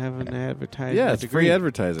 I have an advertisement. Yeah, it's degree. free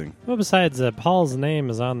advertising. Well, besides, Paul's name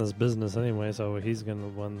is on this business anyway, so he's gonna the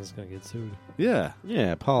one that's gonna get sued. Yeah.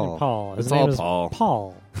 Yeah, Paul. Paul. His It's name all is Paul.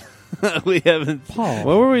 Paul. We haven't. Paul.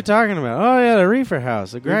 What were we talking about? Oh yeah, the reefer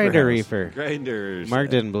house, the grinder reefer. Grinders. Mark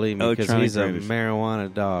didn't believe me because Electronic he's grinders. a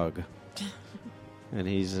marijuana dog, and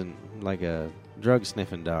he's in like a drug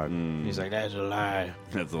sniffing dog. Mm. He's like, that's a lie.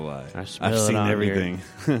 That's a lie. I smell I've it seen on everything.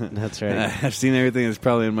 That's right. I've seen everything that's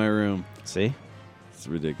probably in my room. See? It's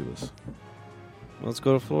ridiculous. Well, let's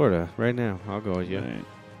go to Florida right now. I'll go with you. Right.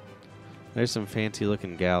 There's some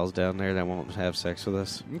fancy-looking gals down there that won't have sex with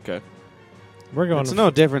us. Okay. We're going. It's to, no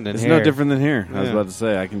different than It's here. no different than here. I was Yeah. about to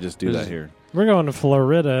say, I can just do There's- that here. We're going to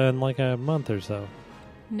Florida in like a month or so.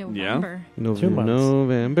 November. 2 months.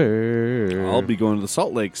 November. I'll be going to the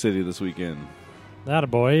Salt Lake City this weekend. That a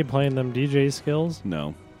boy playing them DJ skills.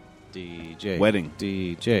 No. DJ. Wedding.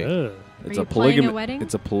 DJ. Ugh. It's you a playing a wedding?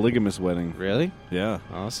 It's a polygamous wedding. Really? Yeah.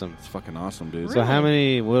 Awesome. It's fucking awesome, dude. So how Really?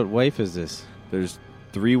 many? What wife is this? There's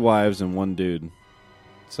 3 wives and 1 dude.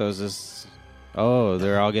 So is this? Oh,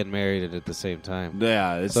 they're all getting married at the same time.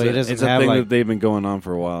 Yeah, it's So he a, doesn't it's a have, thing like- that they've been going on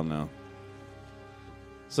for a while now.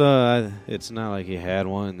 So it's not like he had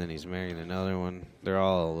one and then he's marrying another one. They're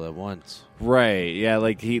all at once. Right. Yeah,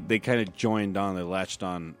 like they kind of joined on, they latched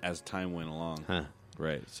on as time went along. Huh.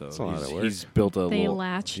 Right. So That's a lot of work. he's built a They little,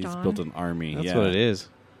 latched he's on. built an army. That's yeah. what it is.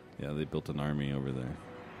 Yeah, they built an army over there.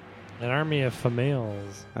 An army of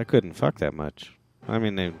females. I couldn't fuck that much. I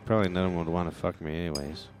mean, they probably none of them would want to fuck me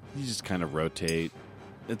anyways. You just kind of rotate.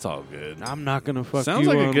 It's all good. I'm not gonna fuck Sounds you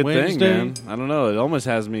like a on good Wednesday. thing, man. I don't know. It almost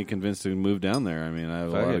has me convinced to move down there. I mean, I have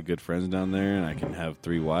a Fuck lot it. of good friends down there, and I can have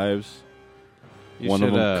 3 wives. You One of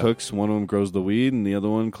should, them cooks, one of them grows the weed, and the other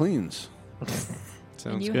one cleans. And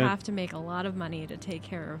Sounds you good. have to make a lot of money to take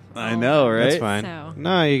care of. I all know, of them. right? That's fine. So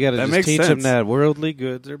No, you got to That just makes teach them sense. that worldly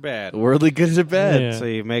goods are bad. Worldly good or bad? Yeah. So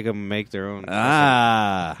you make them make their own.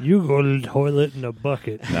 Ah. You go to the toilet in a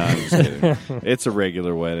bucket. No, I'm just kidding. It's a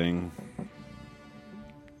regular wedding.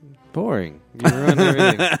 Boring. You run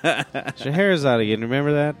everything. Your hair is out again.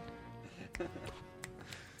 Remember that?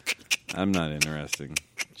 I'm not interesting.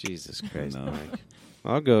 Jesus Christ, No. Mike.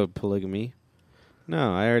 I'll go polygamy.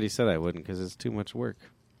 No, I already said I wouldn't because it's too much work.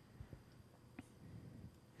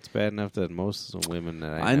 It's bad enough that most of the women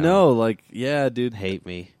that I I know, like, yeah, dude. hate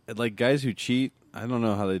me. Like, guys who cheat, I don't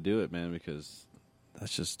know how they do it, man, because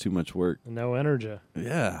that's just too much work. No energy.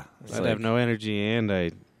 Yeah. It's I'd like- have no energy and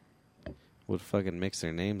I would fucking mix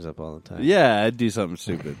their names up all the time. Yeah, I'd do something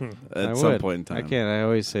stupid I at some would. point in time. I can't. I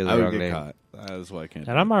always say the I would wrong get name. caught. That's why I can't.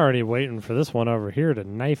 And I'm already waiting for this one over here to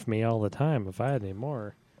knife me all the time if I had any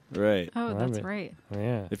more. right. Oh, that's Right. right.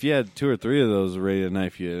 Yeah. If you had 2 or 3 of those ready to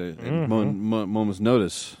knife you at Mhm. moment's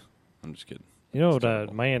notice, I'm just kidding. You know what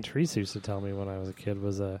terrible. my Aunt Teresa used to tell me when I was a kid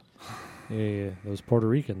was those Puerto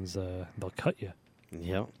Ricans, they'll cut you.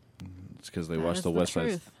 Yep. It's because they That watch is the West Side.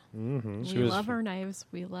 truth. Mm-hmm. She We was- love our knives.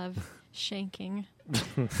 We love shanking.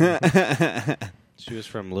 She was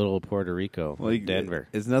from Little Puerto Rico, Well, Denver.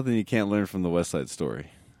 It's nothing you can't learn from the West Side Story.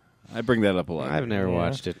 I bring that up a lot. I've never Yeah.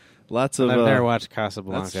 watched it. Lots of. I've never watched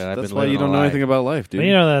Casablanca. That's, I've that's been why you living don't a know lie. anything about life, dude. But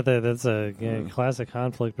you know that's a classic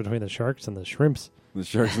conflict between the sharks and the shrimps. The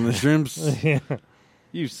sharks and the shrimps. Yeah.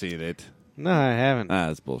 You've seen it. No, I haven't.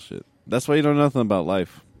 That's bullshit. That's why you know nothing about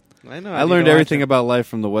life. I know. I learned everything about life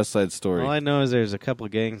from the West Side Story. All I know is there's a couple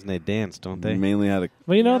of gangs and they dance, don't they? Mainly how to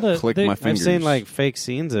Well, you know the click they, my I've fingers. seen like fake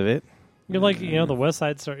scenes of it. You're like the West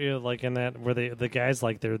Side Story, like in that where the guys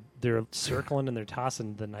like they're circling and they're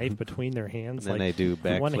tossing the knife between their hands, And then like they do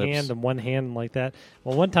one backflips. hand and one hand like that.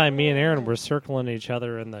 Well, one time me and Aaron were circling each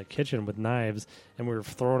other in the kitchen with knives, and we were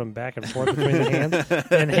throwing them back and forth between the hands.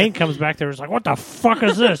 And Hank comes back there, and is like, "What the fuck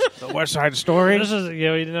is this? The West Side Story. This is he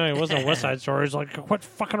didn't know it wasn't a West Side Story. He's like, quit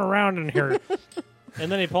fucking around in here." And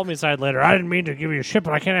then he pulled me aside later. I didn't mean to give you shit,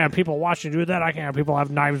 but I can't have people watching you do that. I can't have people have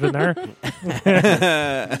knives in there.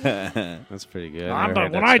 That's pretty good.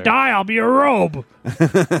 When I die, I'll be a robe.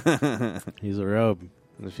 He's a robe.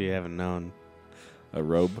 If you haven't known, a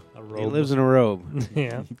robe. A he robe. lives in a robe.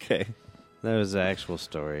 Yeah. Okay. That was the actual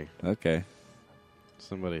story. Okay.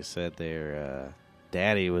 Somebody said their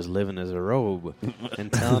daddy was living as a robe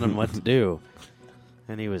and telling him what to do,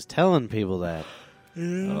 and he was telling people that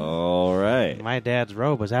All right. my dad's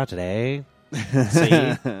robe was out today. See,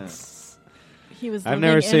 He was I've living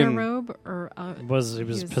never in seen- a robe or He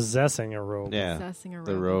was possessing a robe. yeah, possessing a robe.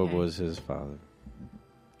 the robe okay. was his father.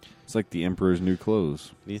 It's like the Emperor's new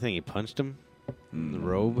clothes. Do you think he punched him? Mm. The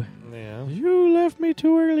robe. Yeah. You left me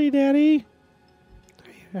too early, Daddy.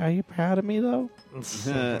 Are you proud of me, though?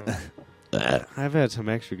 I've had some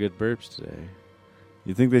extra good burps today.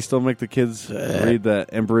 You think they still make the kids read that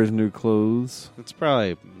Emperor's New Clothes? It's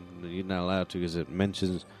probably you're not allowed to because it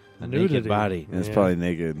mentions a Nudity. naked body. And it's Yeah. probably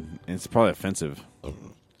naked. It's probably offensive.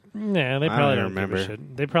 Yeah, they I probably don't don't remember. remember.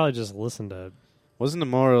 Shit. They probably just listen to Wasn't the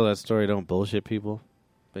moral of that story don't bullshit people,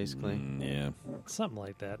 basically? Yeah. something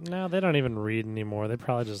like that. No, they don't even read anymore. They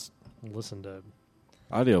probably just listen to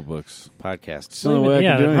Audiobooks. podcasts. The only way I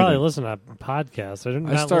yeah, can do they probably anything. listen to podcasts.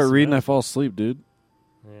 I start reading, I fall asleep, dude.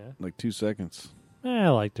 Yeah, Like 2 seconds. I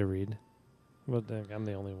like to read, but I'm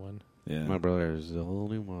the only one. Yeah. My brother is the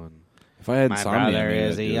only one. If I had My insomnia, brother maybe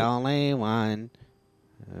is I'd do the it. only one.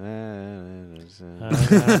 I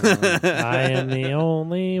am the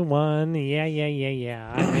only one. Yeah.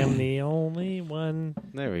 I am the only one.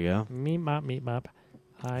 There we go. Meep mop.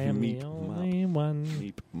 I am Meep the mop. only one.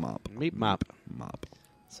 Meep mop. Meep mop. Mop.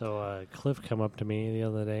 So Cliff come up to me the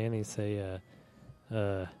other day and he say,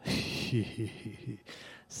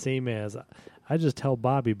 same as I just tell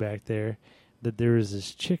Bobby back there that there is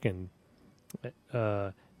this chicken.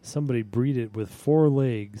 Somebody breed it with 4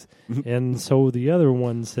 legs, and so the other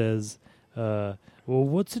one says, "Well,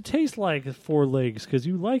 what's it taste like with 4 legs? Because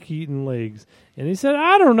you like eating legs." And he said,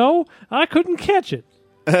 "I don't know. I couldn't catch it."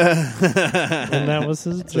 And that was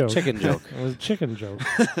his It's a joke. chicken joke. It was a chicken joke.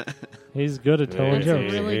 He's good at telling That's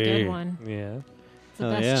jokes. a really good one. Yeah. It's the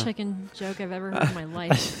Oh, best yeah. chicken joke I've ever heard in my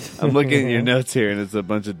life. I'm looking at your notes here, and it's a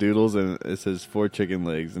bunch of doodles, and it says 4 chicken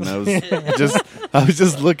legs. And I was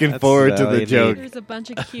just looking That's forward to all the you joke. There's a bunch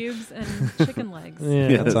of cubes and chicken legs. Yeah.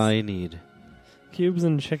 Yes. That's all you need. Cubes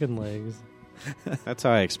and chicken legs. That's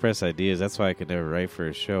how I express ideas. That's why I could never write for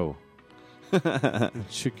a show.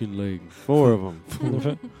 Chicken leg. 4 of them.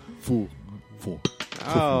 4.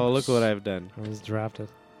 Oh, look what I've done. I just dropped it.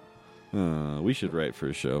 We should write for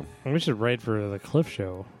a show. We should write for the Cliff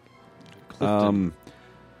Show.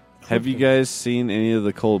 Have you guys seen any of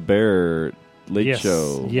the Colbert Late Yes.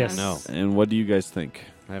 Show? Yes. No. And what do you guys think?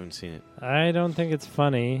 I haven't seen it. I don't think it's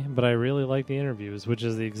funny, but I really like the interviews, which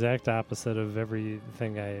is the exact opposite of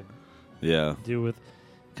everything I Yeah. do with.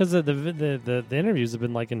 Because the interviews have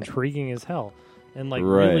been like intriguing as hell and like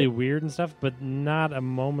Right. really weird and stuff, but not a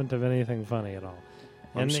moment of anything funny at all.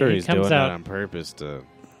 I'm And sure he he's comes doing out- that on purpose to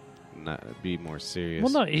not be more serious.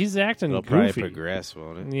 Well, no, he's acting It'll probably goofy. progress,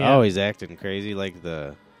 won't it? Yeah. Oh, he's acting crazy like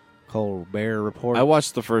the Colbert Report. I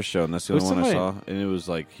watched the first show, and that's the Was only one I somebody- saw. And it was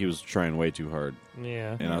like he was trying way too hard.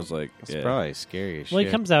 Yeah. And I was like, It's yeah. probably scary as Well, shit.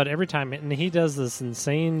 he comes out every time, and he does this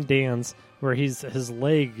insane dance where his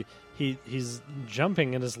leg, he's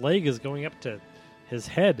jumping, and his leg is going up to his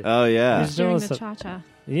head. Oh, yeah. He's doing Doing the this- cha-cha.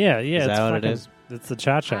 Yeah. Is it's that what it fucking- is? It's the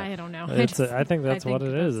cha-cha. I don't know. I think that's what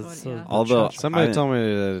it is. that's It's what- a- yeah. Although Somebody I- told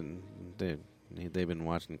me that they've been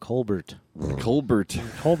watching Colbert, Colbert.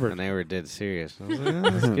 Colbert. and they were dead serious. I was like, oh,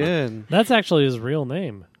 that's good. That's actually his real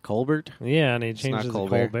name. Colbert? Yeah, and he not changed it to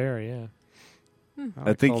Colbert. Colbert. Yeah.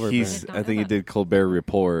 I think Colbert he's. better. I think he did Colbert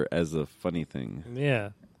Report as a funny thing. Yeah.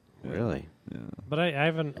 Band. Really? Yeah. But I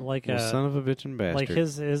haven't like Well, son of a bitch and bastard. like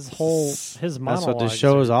his whole his That's monologues. what this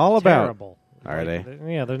show is all about. Terrible. Are they?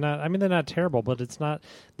 Yeah, they're not. I mean, they're not terrible, but it's not.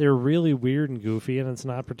 They're really weird and goofy, and it's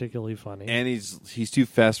not particularly funny. And he's too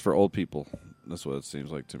fast for old people. That's what it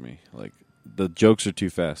seems like to me. Like the jokes are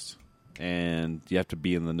too fast, and you have to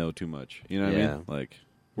be in the know too much. You know what I Yeah. mean? Like,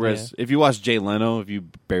 whereas if you watch Jay Leno, if you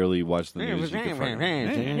barely watch the news, you can fucking,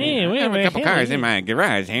 Hey, wait, I have a wait, couple hey, cars hey. in my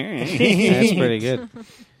garage. That's pretty good.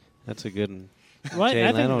 That's a good one. What Jay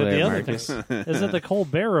I think Leno that the there, other Marcus. thing is that the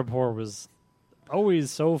Colbert Report was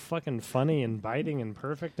always so fucking funny and biting and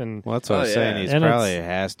perfect, and Well, that's what Oh, I'm saying. yeah. He's And probably it's-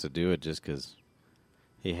 has to do it just because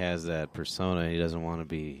he has that persona. He doesn't want to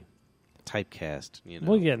be typecast. You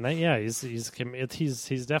know. well, yeah,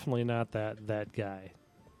 he's definitely not that guy.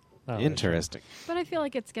 Oh, Interesting. But I feel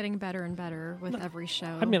like it's getting better and better with every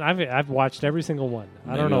show. I mean, I've watched every single one.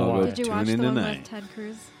 I don't Maybe know I'll why. go did you Tune watch in the one tonight. with Ted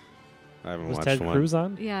Cruz? I haven't Was watched Ted one. Cruz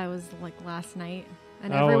on? Yeah, it was like last night,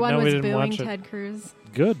 and Oh, everyone no, we was didn't booing watch it. Ted Cruz.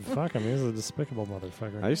 Good. Fuck him. He's a despicable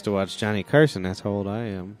motherfucker. I used to watch Johnny Carson. That's how old I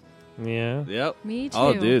am. Yeah. Yep. Me too.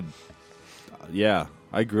 Oh, dude. Yeah,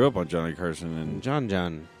 I grew up on Johnny Carson, and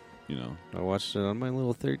John. you know, I watched it on my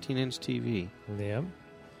little 13-inch TV. Yeah.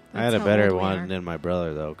 I had That's a how better old we one are. than my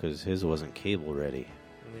brother, though, because his wasn't cable ready.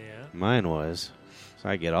 Yeah. Mine was. So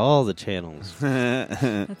I get all the channels.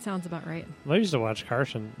 That sounds about right. I used to watch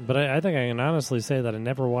Carson, but I think I can honestly say that I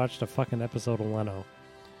never watched a fucking episode of Leno.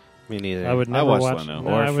 Me neither. I would I never watched watch Leno. No,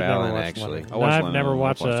 Or I would Fallon, never watch actually. Leno. I No, watched I've Leno. never I've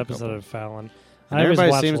watched watched an a episode couple. of Fallon. And I always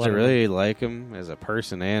everybody watch seems to Leno. really like him as a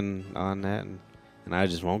person and on that, and I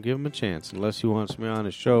just won't give him a chance unless he wants me on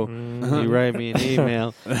his show. Mhm. You write me an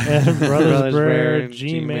email. Brothersbrer,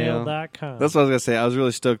 Gmail. gmail.com. that's what I was gonna say. I was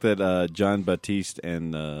really stoked that John Batiste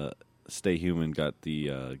and Stay Human got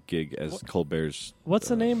the gig as Colbert's. What's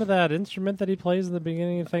the name of that instrument that he plays in the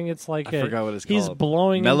beginning of the thing? It's like I forgot what it's he's called.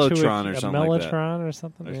 blowing Mellotron into or a something like that. mellotron or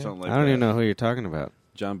something. Or yeah. something like I don't that. even know who you're talking about.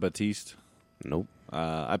 John Batiste. Nope.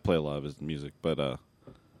 I play a lot of his music, but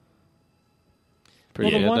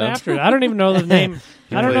Pretty Well, the good, one though. after it. I don't even know the name.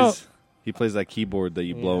 he I don't know. He plays that keyboard that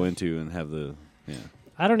you blow into and have the. Yeah.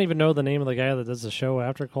 I don't even know the name of the guy that does the show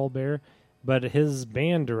after Colbert, but his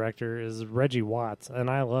band director is Reggie Watts, and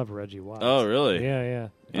I love Reggie Watts. Oh, really? Yeah.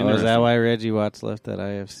 Oh, is that why Reggie Watts left that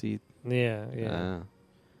IFC? Yeah.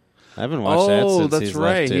 I haven't watched that since that's he's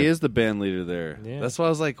right. left, He too. is the band leader there. Yeah. That's why I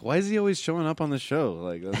was like, why is he always showing up on the show?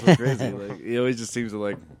 Like, that's so crazy. Like, he always just seems to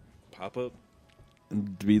like pop up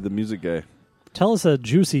and be the music guy. Tell us a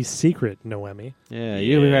juicy secret, Noemi. Yeah,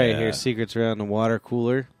 you right Yeah. here. Secrets around the water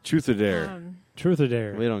cooler. Truth or dare? Truth or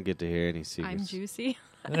dare? We don't get to hear any secrets. I'm juicy.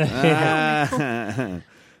 Don't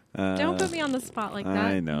Don't put me on the spot like that.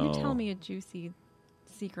 I know. You tell me a juicy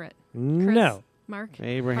secret. Chris, No. Mark.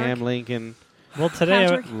 Abraham Mark? Lincoln. Well, today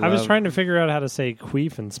Patrick. I was trying to figure out how to say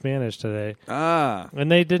queef in Spanish today, Ah. and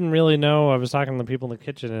they didn't really know. I was talking to the people in the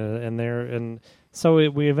kitchen, and so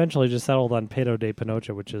we eventually just settled on pedo de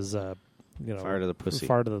pinocha, which is Fart of the pussy.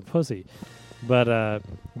 Fart of the pussy. But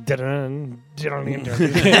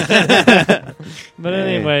but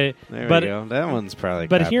anyway, There but we go. That one's probably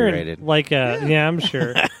but copyrighted. hearing I'm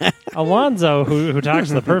sure Alonzo, who talks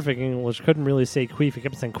the perfect English, couldn't really say queef. He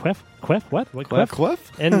kept saying queff, what queff,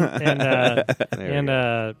 Queff? and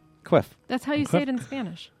Quiff. That's how you say it in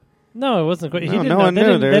Spanish. no, it wasn't queef. He No, didn't no know. one They knew.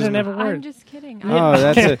 didn't, they There's didn't have a I'm word. just kidding. Oh,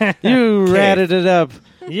 that's it. You ratted it up.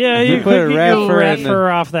 Yeah, You you put a could rapper in rapper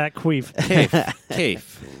off that queef. Cafe.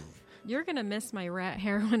 You're going to miss my rat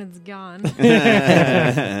hair when it's gone.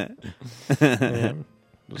 Yeah.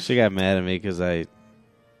 She got mad at me because the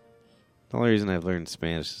only reason I've learned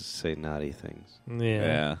Spanish is to say naughty things.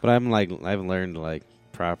 Yeah. But I've learned like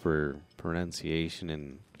proper pronunciation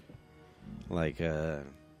and like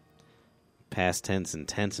past tense and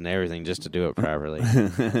tense and everything just to do it properly.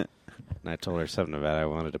 And I told her something about I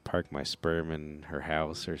wanted to park my sperm in her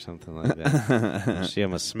house or something like that. She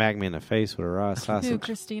almost smacked me in the face with a raw Who, sausage.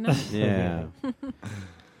 Christina? Yeah.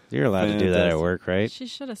 You're allowed to do that at work, right? She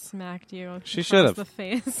should have smacked you. She across should have. the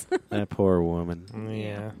face. That poor woman.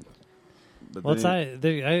 Yeah. But Well, then-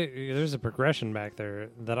 there's a progression back there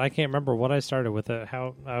that I can't remember what I started with.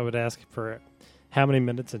 How I would ask for how many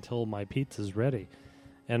minutes until my pizza's ready,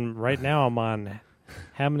 and right now I'm on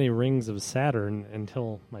how many rings of Saturn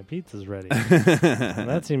until my pizza's ready.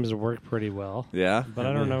 That seems to work pretty well. yeah. But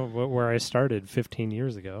I don't know where I started 15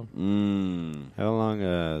 years ago. How long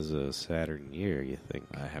is a Saturn year, you think?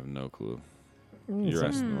 I have no clue. It's, You're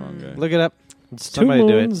asking the wrong guy. Look it up. it's 2 somebody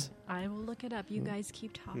do it. moons. I will look it up. You guys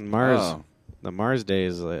keep talking. Mars. Oh. The Mars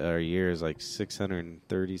days, our year is like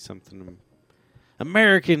 630 something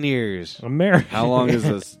American years. America. How long is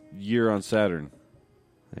this year on Saturn?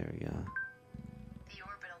 There we go. The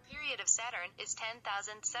orbital period of Saturn is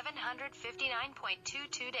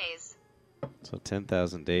 10,759.22 days. So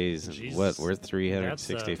 10,000 days. And Jesus. what? We're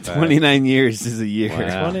 365. 29 years is a year.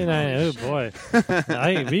 Wow. 29. Oh boy.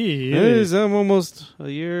 It is almost a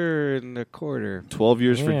year and a quarter. 12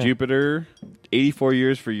 years for Yeah. Jupiter, 84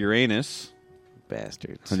 years for Uranus,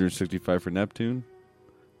 Bastards. 165 for Neptune,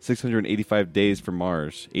 685 days for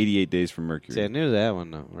Mars, 88 days for Mercury. See, I knew that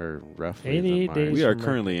one, though. Or roughly. 88 the days. Mars. We are for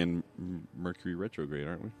currently in Mercury retrograde,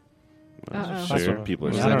 aren't we? Uh-oh. Sure. People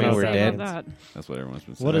are Does I that don't mean know we're if dead? That. That's what everyone's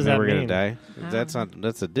been saying. What does That that we're mean? gonna die? Oh.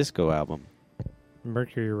 That's a disco album.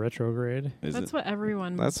 Mercury retrograde. Is That's it? what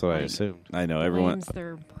everyone That's what I like, assumed. I know everyone. blames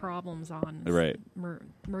their problems on. Right.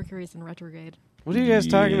 Mercury's in retrograde. What are you guys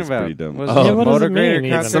Yeah, talking it's about? pretty dumb. Was Oh. it Yeah, a what does motor it grader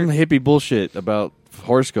mean, concert? Some hippie bullshit about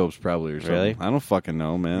horoscopes, probably, or something. Really? I don't fucking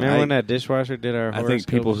know, man. Remember when that dishwasher did our I horoscopes? think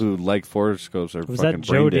people who like horoscopes are Was fucking that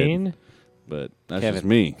Joe brain dead. Dean? But that's Kevin. just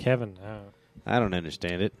me. Kevin. Oh. I don't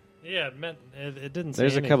understand it. Yeah, it meant it didn't say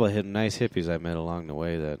There's a anything. couple of nice hippies I met along the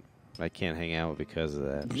way that I can't hang out with because of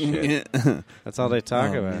that shit. That's all they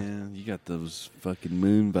talk Oh, about. Man, you got those fucking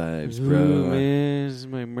moon vibes, Ooh, bro. man, this is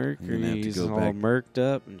my I'm gonna have to Mercury's go all back. murked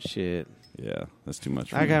up and shit. Yeah, that's too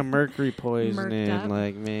much for I me. got mercury poisoning, Murked up.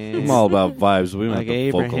 like, man. I'm all about vibes. We don't like have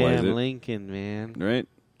to vocalize Abraham it. Lincoln, man. Right?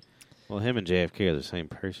 Well, him and JFK are the same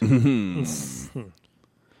person.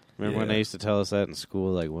 Remember when Yeah. they used to tell us that in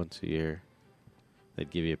school, like once a year? They'd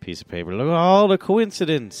give you a piece of paper. Look at all the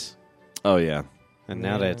coincidence. Oh, yeah. And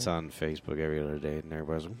now Yeah. that it's on Facebook every other day, and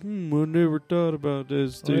everybody's like, I never thought about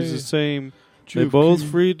this. They're Oh, yeah. the same. They both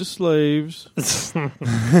freed the slaves. That's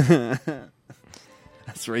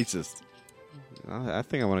racist. I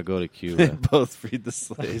think I want to go to They Cuba. both freed the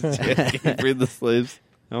slaves. JFK freed the slaves.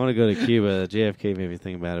 I want to go to Cuba. JFK made me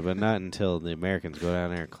think about it, but not until the Americans go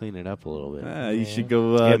down there and clean it up a little bit. You should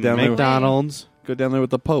go Get down there. McDonald's. Go down there with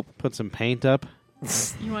the Pope. Put some paint up.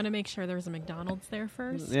 You want to make sure there's a McDonald's there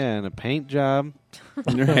first? Yeah, and a paint job.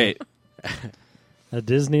 Right. A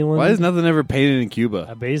Disneyland. Why is nothing ever painted in a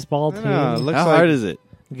Cuba? baseball team. I know, it looks How like hard is it?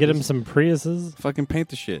 Get him some Priuses. Fucking paint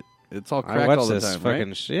the shit. It's all I cracked watch all the this time, fucking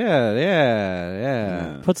right?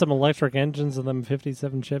 yeah. Put some electric engines in them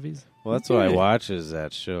 57 Chevys. Well, that's what I Okay. watch is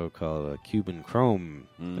that show called Cuban Chrome.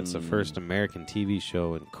 It's the Mm. first American TV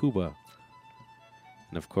show in Cuba.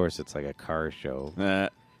 And, of course, it's like a car show.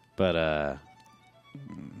 But,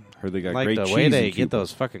 Heard they got like, great the cheese way in they get Cuba.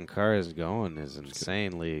 those fucking cars going is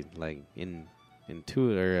insanely, like,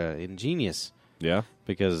 ingenious. Yeah?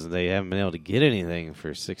 Because they haven't been able to get anything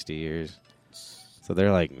for 60 years. So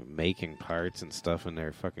they're, like, making parts and stuff in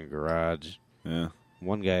their fucking garage. Yeah.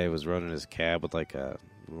 One guy was running his cab with, like, a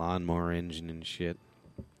lawnmower engine and shit.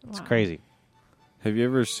 It's Wow. crazy. Have you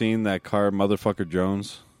ever seen that car, Motherfucker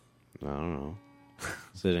Jones? I don't know.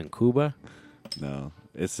 Is it in Cuba? No.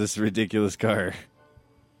 It's this ridiculous car.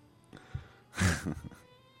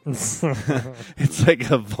 It's like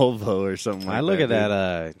a Volvo or something like that. I look at dude.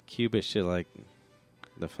 that Cuba shit like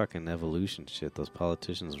the fucking evolution shit. Those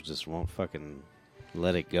politicians just won't fucking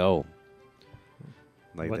let it go.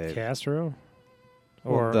 Like What, they, Castro?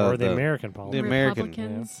 Well, Or the- the the- American the politics? American,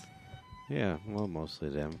 Republicans. yeah, well, mostly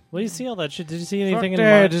them. Well, you see all that shit. Did you see Fuck anything in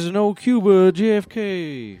that, there's no Cuba,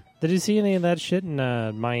 JFK. Did you see any of that shit in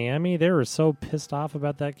Miami? They were so pissed off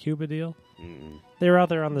about that Cuba deal. Mm-mm. They were out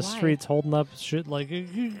there on the Why? streets holding up shit like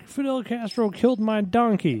Fidel Castro killed my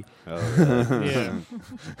donkey. Oh, Yeah,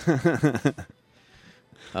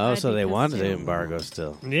 oh, I'd so be they pissed wanted the too. embargo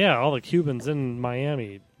still. yeah. All the Cubans in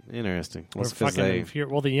Miami Interesting. were That's 'cause fucking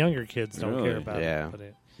well, the younger kids don't Really? care about Yeah. it. But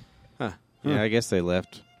it, Yeah, I guess they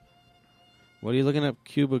left. What are you looking up,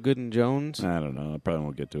 Cuba Gooden Jones? I don't know. I probably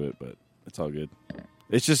won't get to it, but it's all good.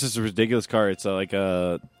 It's just this ridiculous car. It's like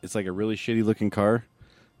a really shitty looking car,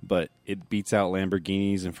 but it beats out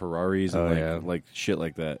Lamborghinis and Ferraris and Oh, like, yeah. like shit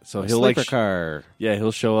like that. So A he'll like sleeper car. yeah,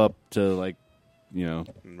 he'll show up to like, you know,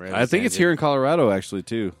 Red I think it's Sand. here in Colorado actually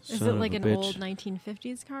too. Is Son it of like a an bitch. old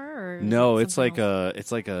 1950s car? Or is No, it it's something like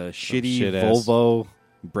else? a shitty shit-ass. Volvo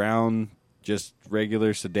brown, just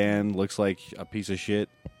regular sedan. Looks like a piece of shit,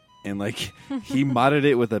 and like he modded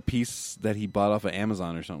it with a piece that he bought off of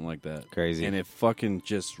Amazon or something like that. Crazy. And it fucking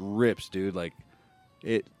just rips, dude. Like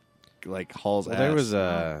it, like hauls Well, ass. there was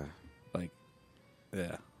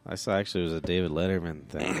yeah. I saw actually it was a David Letterman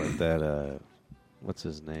thing with that. What's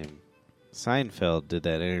his name? Seinfeld did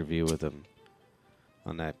that interview with him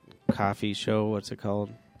on that coffee show. What's it called?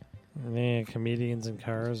 yeah, comedians in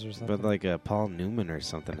cars or something. But like Paul Newman or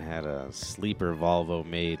something had a sleeper Volvo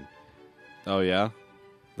made. Oh yeah.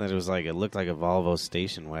 That it was like it looked like a Volvo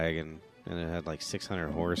station wagon, and it had like 600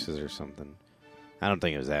 horses or something. I don't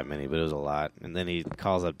think it was that many, but it was a lot. And then he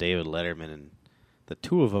calls up David Letterman, and the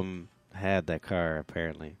two of them had that car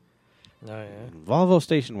apparently. oh yeah. Volvo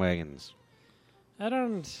station wagons. I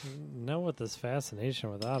don't know what this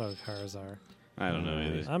fascination with auto cars are. I don't know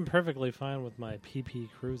either. I'm perfectly fine with my PP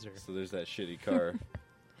Cruiser. So there's that shitty car.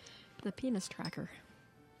 The penis tracker.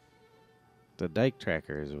 The Dyke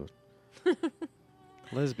Tracker is what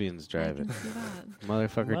lesbians drive I it. can see that.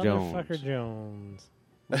 Motherfucker Jones. Motherfucker Jones.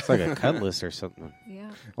 Looks like a Cutlass or something.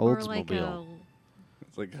 Yeah. Or like Oldsmobile.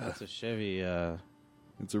 It's like That's a Chevy.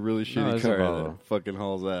 it's a really shitty it's a car Volvo. that fucking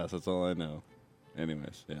hauls ass. That's all I know.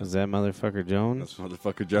 Anyways, yeah. Is that Motherfucker Jones? That's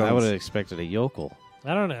Motherfucker Jones. I would have expected a yokel.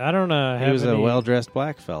 I don't have He was a any- well-dressed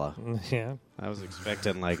black fella. Yeah. I was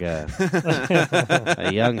expecting like a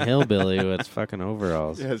a young hillbilly with fucking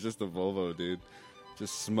overalls. Yeah, it's just a Volvo, dude.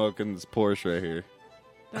 Just smoking this Porsche right here.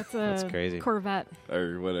 That's a That's crazy. Corvette.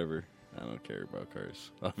 Or whatever. I don't care about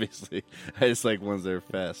cars, obviously. I just like ones that are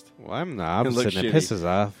fast. Well, I'm the It looks opposite. It shitty. pisses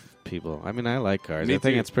off people. I mean, I like cars. Me I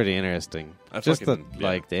think too. it's pretty interesting. I Just fucking- the yeah.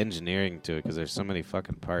 like the engineering to it because there's so many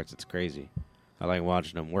fucking parts. It's crazy. I like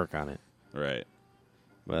watching them work on it. Right.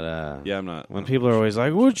 But Yeah, I'm not. when people are always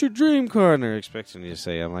like, "What's your dream car?" and they're expecting you to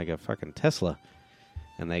say, "I'm like a fucking Tesla,"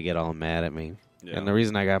 and they get all mad at me. Yeah. And the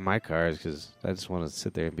reason I got my car is because I just want to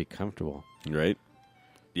sit there and be comfortable. Right?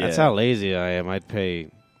 Yeah. That's how lazy I am. I'd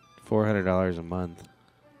pay $400 a month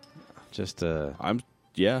just to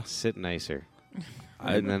Yeah. sit nicer.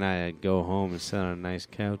 And then I'd go home and sit on a nice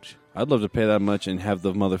couch. I'd love to pay that much and have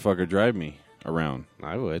the motherfucker drive me around.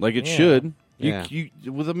 I would. Like it Yeah. should. Yeah. You,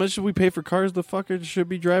 with as much as we pay for cars, the fucker should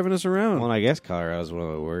be driving us around. Well, I guess Colorado's one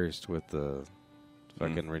of the worst with the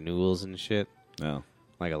fucking renewals and shit. No.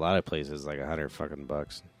 Like a lot of places, like $100 fucking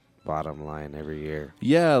bucks bottom line every year.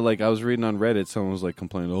 Yeah, like I was reading on Reddit, someone was like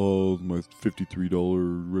complaining, "Oh, my $53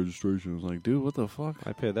 registration." I was like, "Dude, what the fuck?"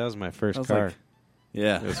 I paid. That was my first I was car. like,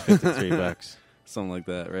 yeah, It was $53, something like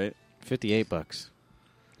that, right? $58.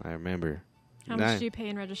 I remember. How much do you pay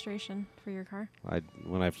in registration for your car?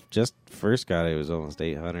 When I just first got it, it was almost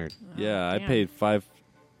 $800. Yeah, I damn. paid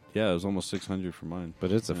Yeah, it was almost 600 for mine.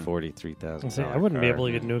 But it's a $43,000. See, I wouldn't be able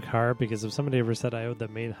to get a car. new car because if somebody ever said I owed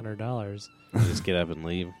them $800, You just get up and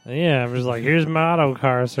leave. yeah, I'm just like, here's my auto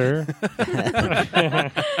car, sir.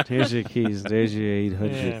 Here's your keys. There's your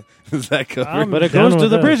 800. Yeah. Is that covered? I'm But it done goes to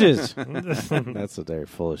with the it. bridges. That's what they're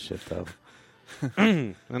full of shit, though.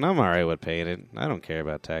 And I'm all right with paying it. I don't care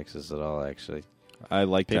about taxes at all, actually. I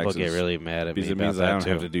like People taxes. get really mad at because me it about means that, I don't too.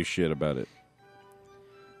 have to do shit about it.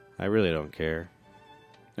 I really don't care.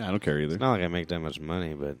 Yeah, I don't care either. It's not like I make that much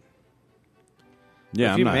money, but Yeah,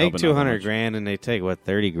 if I'm you not make helping out that 200 much. grand and they take,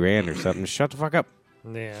 30 grand or something, shut the fuck up.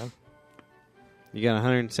 Yeah. You got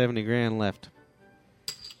 170 grand left.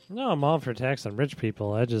 No, I'm all for taxing rich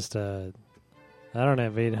people. I just, I don't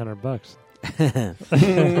have $800.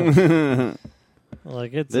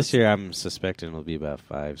 Like it's This year, I'm suspecting it'll be about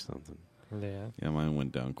 5 something. Yeah. Yeah, mine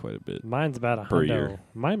went down quite a bit. Mine's about a Per hundo. year.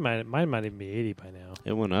 Mine might even be 80 by now.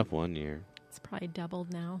 It went up one year. It's probably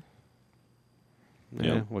doubled now.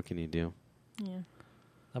 Yeah, Yeah. what can you do? Yeah.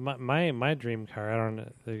 My dream car, I don't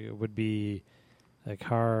know, would be a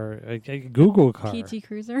car, a Google car. PT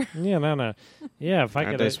Cruiser. Yeah, no. Yeah, if I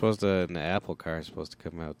Aren't could, they supposed to? An Apple car is supposed to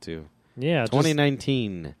come out too. yeah, just,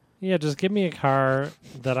 2019. yeah, just give me a car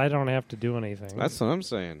that I don't have to do anything. That's what I'm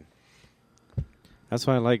saying. That's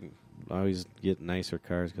why I always get nicer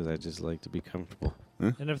cars because I just like to be comfortable.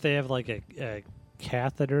 And if they have like a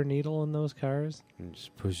catheter needle in those cars, And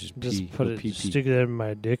just push just put it, stick it in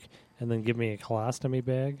my dick, and then give me a colostomy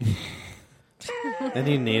bag. And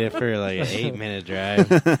you need it for like an 8-minute drive.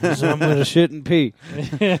 So I'm gonna shit and pee.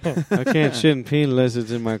 I can't shit and pee unless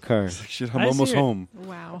it's in my car. Shit, I I'm almost see it. home.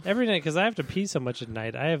 Wow. Every night, because I have to pee so much at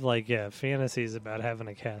night, I have like fantasies about having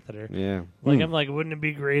a catheter. Yeah. Like I'm like, wouldn't it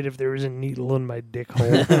be great if there was a needle in my dick hole?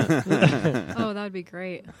 Oh, that would be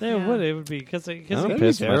great. Yeah, it would be because I don't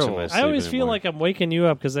piss much in my I sleep always feel anymore. like I'm waking you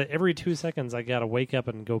up because every 2 seconds I gotta wake up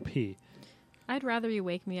and go pee. I'd rather you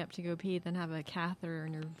wake me up to go pee than have a catheter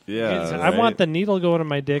in your. Yeah, I want the needle going in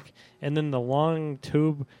my dick and then the long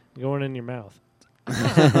tube going in your mouth.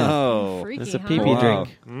 Oh, Freaky, It's a huh? pee-pee Wow.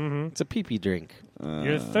 drink. Mm-hmm. It's a pee-pee drink.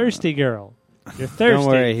 You're thirsty, girl. You're thirsty. Don't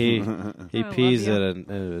worry, he I love pees you. at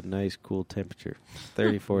a nice, cool temperature,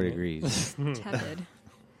 34 degrees. Tepid.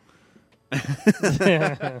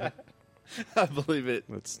 I believe it.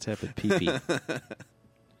 That's tepid pee-pee.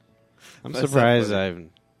 I'm That's surprised not I funny.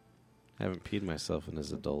 haven't peed myself in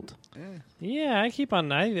as an adult. Yeah, I keep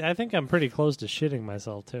on. I think I'm pretty close to shitting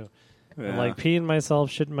myself too. Yeah. Like peeing myself,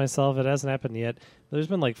 shitting myself. It hasn't happened yet. There's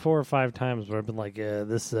been like 4 or 5 times where I've been like,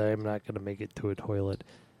 this I'm not gonna make it to a toilet.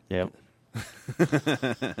 Yep.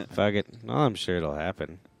 Fuck it. Well, I'm sure it'll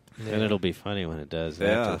happen. And it'll be funny when it does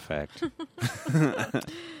Yeah. after the fact.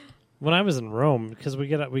 When I was in Rome, because we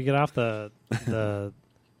get off the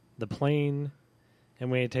plane,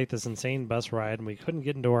 and we take this insane bus ride, and we couldn't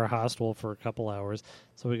get into our hostel for a couple hours,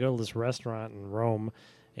 so we go to this restaurant in Rome,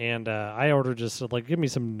 and I ordered just like, give me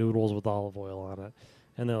some noodles with olive oil on it,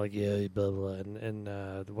 and they're like, yeah, blah blah,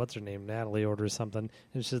 and what's her name, Natalie orders something,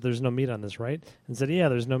 and she says, there's no meat on this, right? And said, yeah,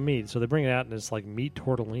 there's no meat. So they bring it out, and it's like meat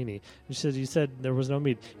tortellini. And she said, you said there was no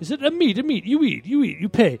meat. You said, a meat, you eat, you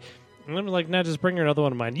pay. And I'm like, nah, just bring her another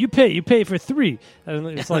one of mine. You pay for 3. And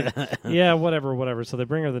it's like, yeah, whatever. So they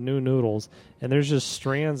bring her the new noodles, and there's just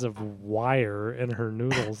strands of wire in her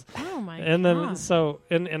noodles. Oh my god. And then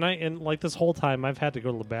and like this whole time I've had to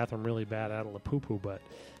go to the bathroom really bad out of the poo butt.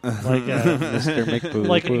 Like Mr. McPoo.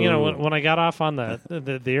 like when I got off on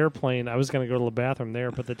the airplane, I was going to go to the bathroom there,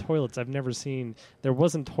 but the toilets I've never seen. There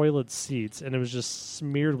wasn't toilet seats, and it was just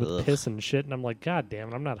smeared with Ugh. piss and shit. And I'm like, God damn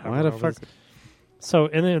it, I'm not. Why hovering the over fuck? this. So,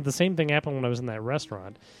 and then the same thing happened when I was in that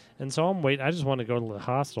restaurant. And so I'm waiting. I just want to go to the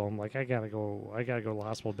hostel. I'm like, I gotta go to the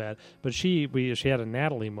hospital bad. But she had a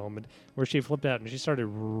Natalie moment where she flipped out and she started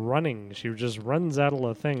running. She just runs out of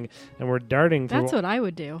the thing, and we're darting through. That's what I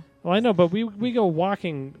would do. Well, I know, but we go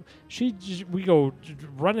walking. We go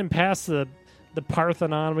running past the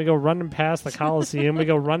Parthenon. We go running past the Colosseum. We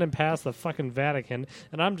go running past the fucking Vatican.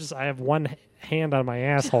 And I have one hand on my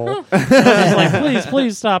asshole. I'm just like,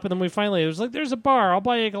 please stop. And then it was like, there's a bar. I'll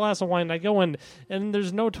buy you a glass of wine. And I go in, and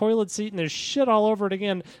there's no toilet seat, and there's shit all over it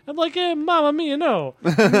again. I'm like, Mamma Mia, no.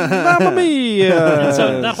 Mamma Mia! And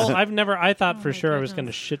so I thought Oh for my sure I was going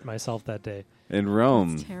to goodness. shit myself that day. In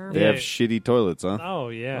Rome, That's terrible. they have Yeah. shitty toilets, huh? Oh,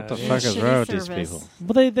 yeah. What the yeah. fuck is Shitty wrong with these service. people?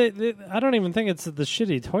 Well, they I don't even think it's the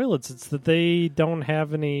shitty toilets. It's that they don't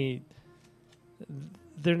have any.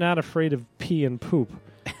 They're not afraid of pee and poop.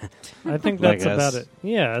 I think Like that's about us. it.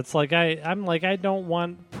 Yeah, it's like I'm like, I don't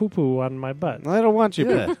want poo poo on my butt. I don't want you.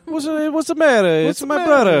 Yeah. What's the matter? It's my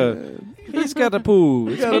brother. He's got a poo.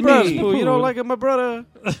 It's my me. brother's poo. You don't like it, my brother?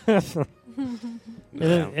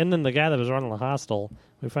 And then the guy that was running the hostel,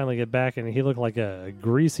 We finally get back, and he looked like a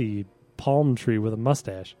greasy palm tree with a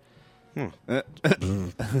mustache. That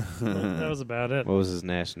was about it. What was his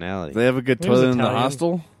nationality? They have a good He was toilet in the Italian.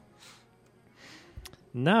 hostel.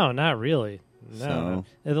 No, not really. No, So? no.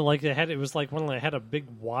 It was like one. It had a big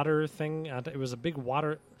water thing. It was a big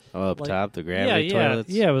water. Oh, up like- top, the gravity toilets?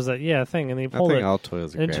 Yeah, it was a thing, and he I pulled think it. all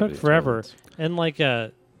toilets are And it took gravity forever. toilets. And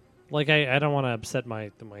I don't want to upset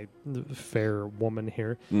my fair woman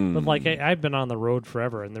here, Mm. but I've been on the road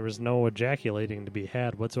forever, and there was no ejaculating to be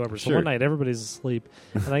had whatsoever. So Sure. one night everybody's asleep,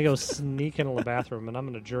 and I go sneak into the bathroom, and I'm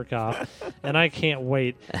going to jerk off, and I can't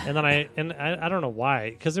wait. And then I don't know why,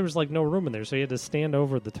 because there was no room in there, so you had to stand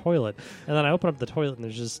over the toilet. And then I open up the toilet, and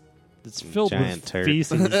it's filled Giant with turd.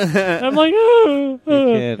 feces. And I'm like, oh,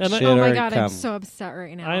 can't and shit Oh my or god, cum. I'm so upset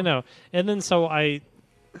right now. I know. And then so I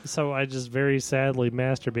just very sadly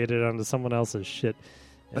masturbated onto someone else's shit.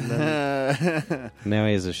 And then Now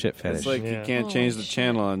he has a shit fetish. It's like Yeah. you can't Oh, change the shit.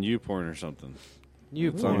 channel on YouPorn or something.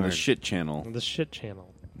 It's on the shit channel. the shit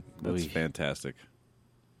channel. That's Oy. fantastic.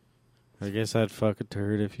 I guess I'd fuck a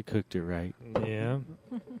turd if you cooked it right. Yeah.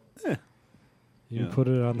 You Yeah. put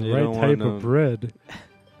it on the You right don't type want of bread.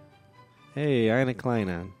 Hey, Ina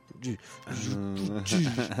Kleinon.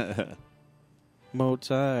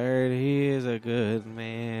 Mozart, he is a good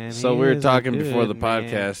man. So He we were is a talking before the good man.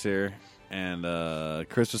 podcast here, and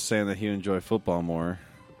Chris was saying that he enjoyed football more.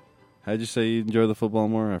 How'd you say you enjoy the football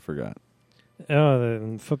more? I forgot. Oh,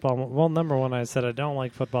 the football. Well, number one, I said I don't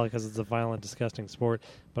like football because it's a violent, disgusting sport.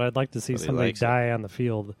 But I'd like to see But he somebody likes it. die on the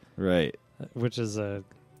field, Right. which is a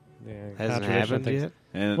Hasn't contradiction of happened things. yet?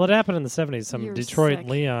 And Well, it happened in the 70s. Some You're Detroit sick.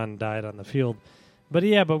 Leon died on the field. But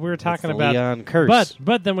we were talking It's the about. Leon curse.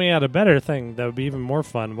 But then we had a better thing that would be even more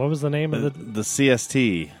fun. What was the name of the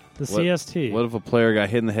CST. the what- CST? What if a player got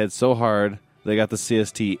hit in the head so hard they got the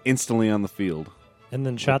CST instantly on the field? And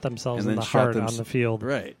then shot themselves And in then the shot heart them- on the field.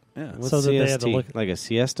 Right. Yeah. What's so that they had to CST? look- Like a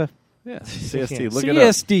siesta? Yeah. CST. Yeah. Look it up.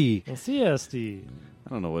 CST. Well, CST. I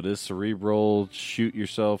don't know what it is. Cerebral shoot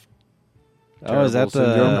yourself. Oh, is that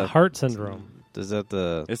terrible syndrome. the Heart syndrome. Is that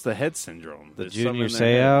the It's the head syndrome. the There's Junior something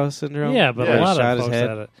in their head. Seau syndrome? Yeah, but Where a he lot shot of his folks head,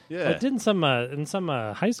 had it. Yeah. Didn't some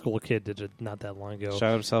high school kid did it not that long ago?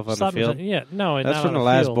 shot himself on the Stopped field. himself- Yeah, no, That's not from on the the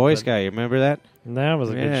Last field, Boy but Scout. You remember that? That was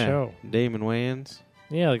a good show. Damon Wayans.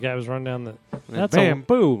 Yeah, the guy was running down the. That's Bam,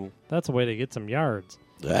 boom. That's a way to get some yards.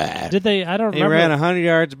 Did they? I don't He remember. ran 100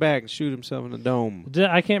 yards back and shoot himself in the dome.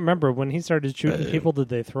 I can't remember when he started shooting people. Did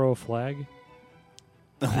they throw a flag?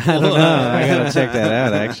 I don't know. I gotta check that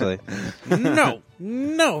out. Actually,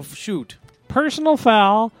 no, shoot. Personal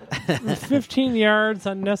foul, 15 yards,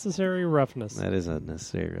 unnecessary roughness. That is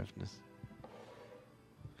unnecessary roughness.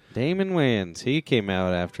 Damon Wayans. He came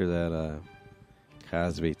out after that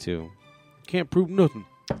Cosby too. Can't prove nothing.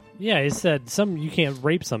 Yeah, he said you can't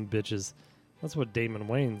rape some bitches. That's what Damon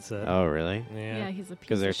Wayne said. Oh, really? Yeah, he's a piece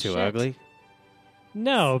Because they're of too shit. ugly.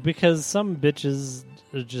 No, because some bitches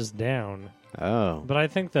are just down. Oh, But I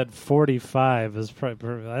think that 45 is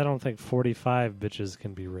probably. I don't think 45 bitches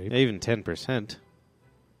can be raped. even 10%.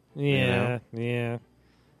 Yeah, yeah.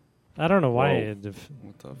 I don't know why. Whoa.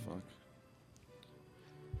 What the fuck?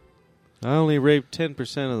 I only raped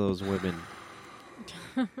 10% of those women.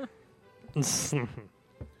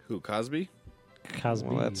 Who, Cosby? Cosby.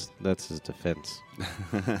 Well, that's his defense.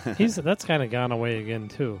 That's kind of gone away again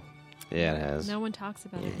too. Yeah, it has. No one talks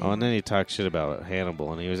about it. Oh, and then he talked shit about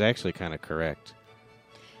Hannibal, and he was actually kind of correct.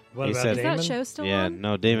 What He about said- Is Damon? that show still Yeah, on?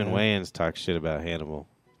 no, Damon Yeah. Wayans talked shit about Hannibal.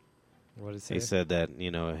 What did he say? He said that,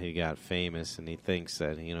 he got famous, and he thinks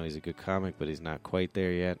that, he's a good comic, but he's not quite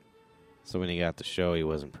there yet. So when he got the show, he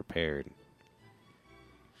wasn't prepared.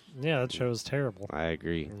 Yeah, that show is terrible. I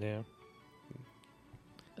agree. Yeah.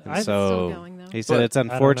 And I- so Still going, though. he said But it's I don't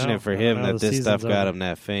know. unfortunate for I don't him know. that The this stuff season's got over. him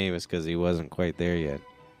that famous because he wasn't quite there yet.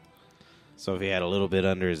 So if he had a little bit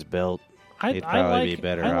under his belt, he'd probably be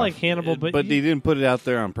better I off. like Hannibal, but he didn't put it out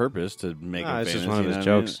there on purpose to make No, him it's just famous, one of you his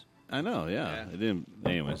know what I mean? jokes. I know, yeah. It didn't.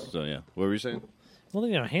 Anyways, so yeah. What were you saying? well,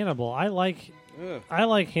 Hannibal. I like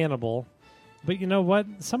Hannibal, but you know what?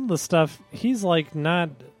 Some of the stuff he's not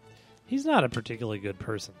a particularly good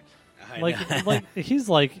person.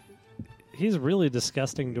 He's really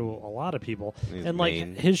disgusting to a lot of people. He's and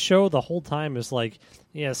mean. his show the whole time is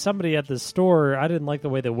somebody at the store, I didn't like the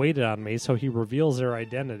way they waited on me, so he reveals their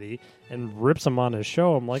identity and rips them on his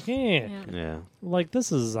show. I'm like, Yeah. Yeah.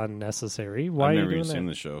 this is unnecessary. Why I've are you never doing even that? seen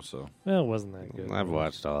the show, so Well, it wasn't that good. I've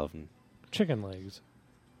watched all of them. Chicken legs.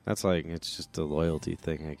 That's it's just a loyalty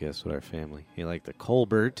thing, I guess, with our family. He liked the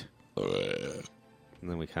Colbert. And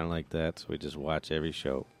then we kind of like that, so we just watch every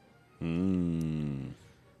show.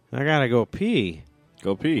 I gotta go pee.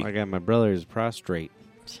 Go pee. I got my brother's prostrate.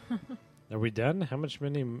 Are we done? How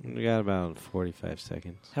many We got about 45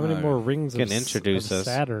 seconds. more rings Can of, introduce of us.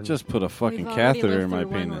 Saturn? Just put a fucking We've already catheter lived in my through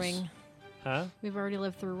one penis. ring. huh? We've already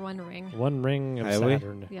lived through one ring. One ring of Have we?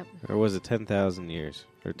 Saturn. Yep. Or was it 10,000 years?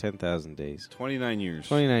 Or 10,000 days? 29 years.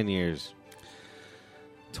 29 years.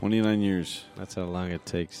 29 years. That's how long it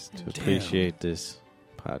takes to Damn. appreciate this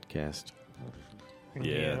podcast.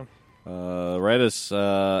 Yeah. Write us.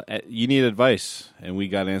 You need advice, and we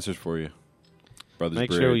got answers for you.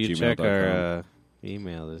 Make sure you check our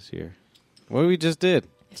email this year. Well, we just did.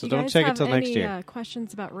 If So you don't guys check it have till next any, year.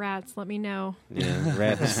 questions about rats, let me know. Yeah,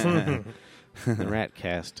 rats. The rat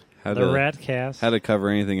cast. how The to Ratcast. how to cover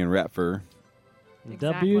anything in rat fur.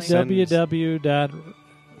 Exactly.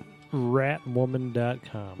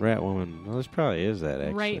 www.ratwoman.com. Ratwoman. Well, this probably is that,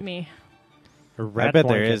 actually. Write me. Or I rat bet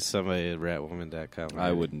there blanket. is somebody at ratwoman.com.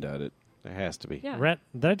 I wouldn't doubt it. There has to be. Yeah. Rat.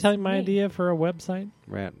 Did I tell you my Me. idea for a website?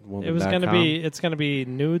 Ratwoman.com. It was going to be. It's going to be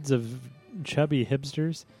nudes of chubby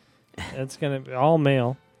hipsters. It's going to be all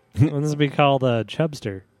male. And this will be called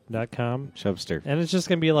chubster.com. Chubster. And it's just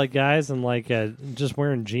going to be like guys and like just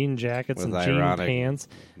wearing jean jackets With and jean ironic pants,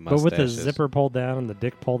 but with the Mustaches. zipper pulled down and the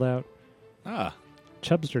dick pulled out. Ah,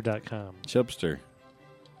 Chubster.com. Chubster.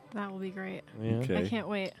 That will be great. Yeah. Okay. I can't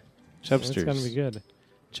wait. Chubsters. It's going to be good.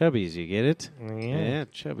 Chubbies, you get it? Yeah. Yeah,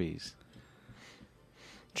 chubbies.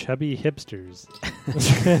 Chubby hipsters.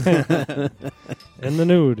 In the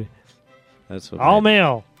nude. That's what All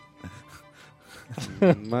male.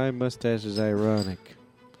 my mustache is ironic.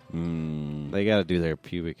 Mm. They got to do their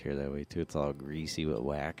pubic hair that way, too. It's all greasy with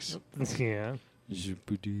wax. Yeah.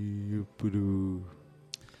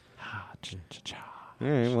 All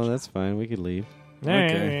right, well, that's fine. We could leave.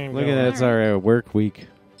 Okay. Look at that. It's our work week.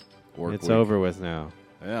 Work It's week. over with now.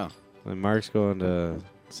 Yeah. And Mark's going to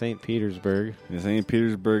St. Petersburg. In St.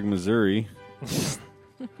 Petersburg, Missouri. So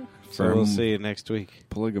For we'll a see you next week.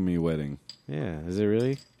 polygamy wedding. Yeah, is it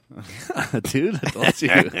really? Dude, I told you.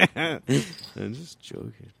 I'm just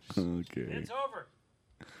joking. Okay. It's over.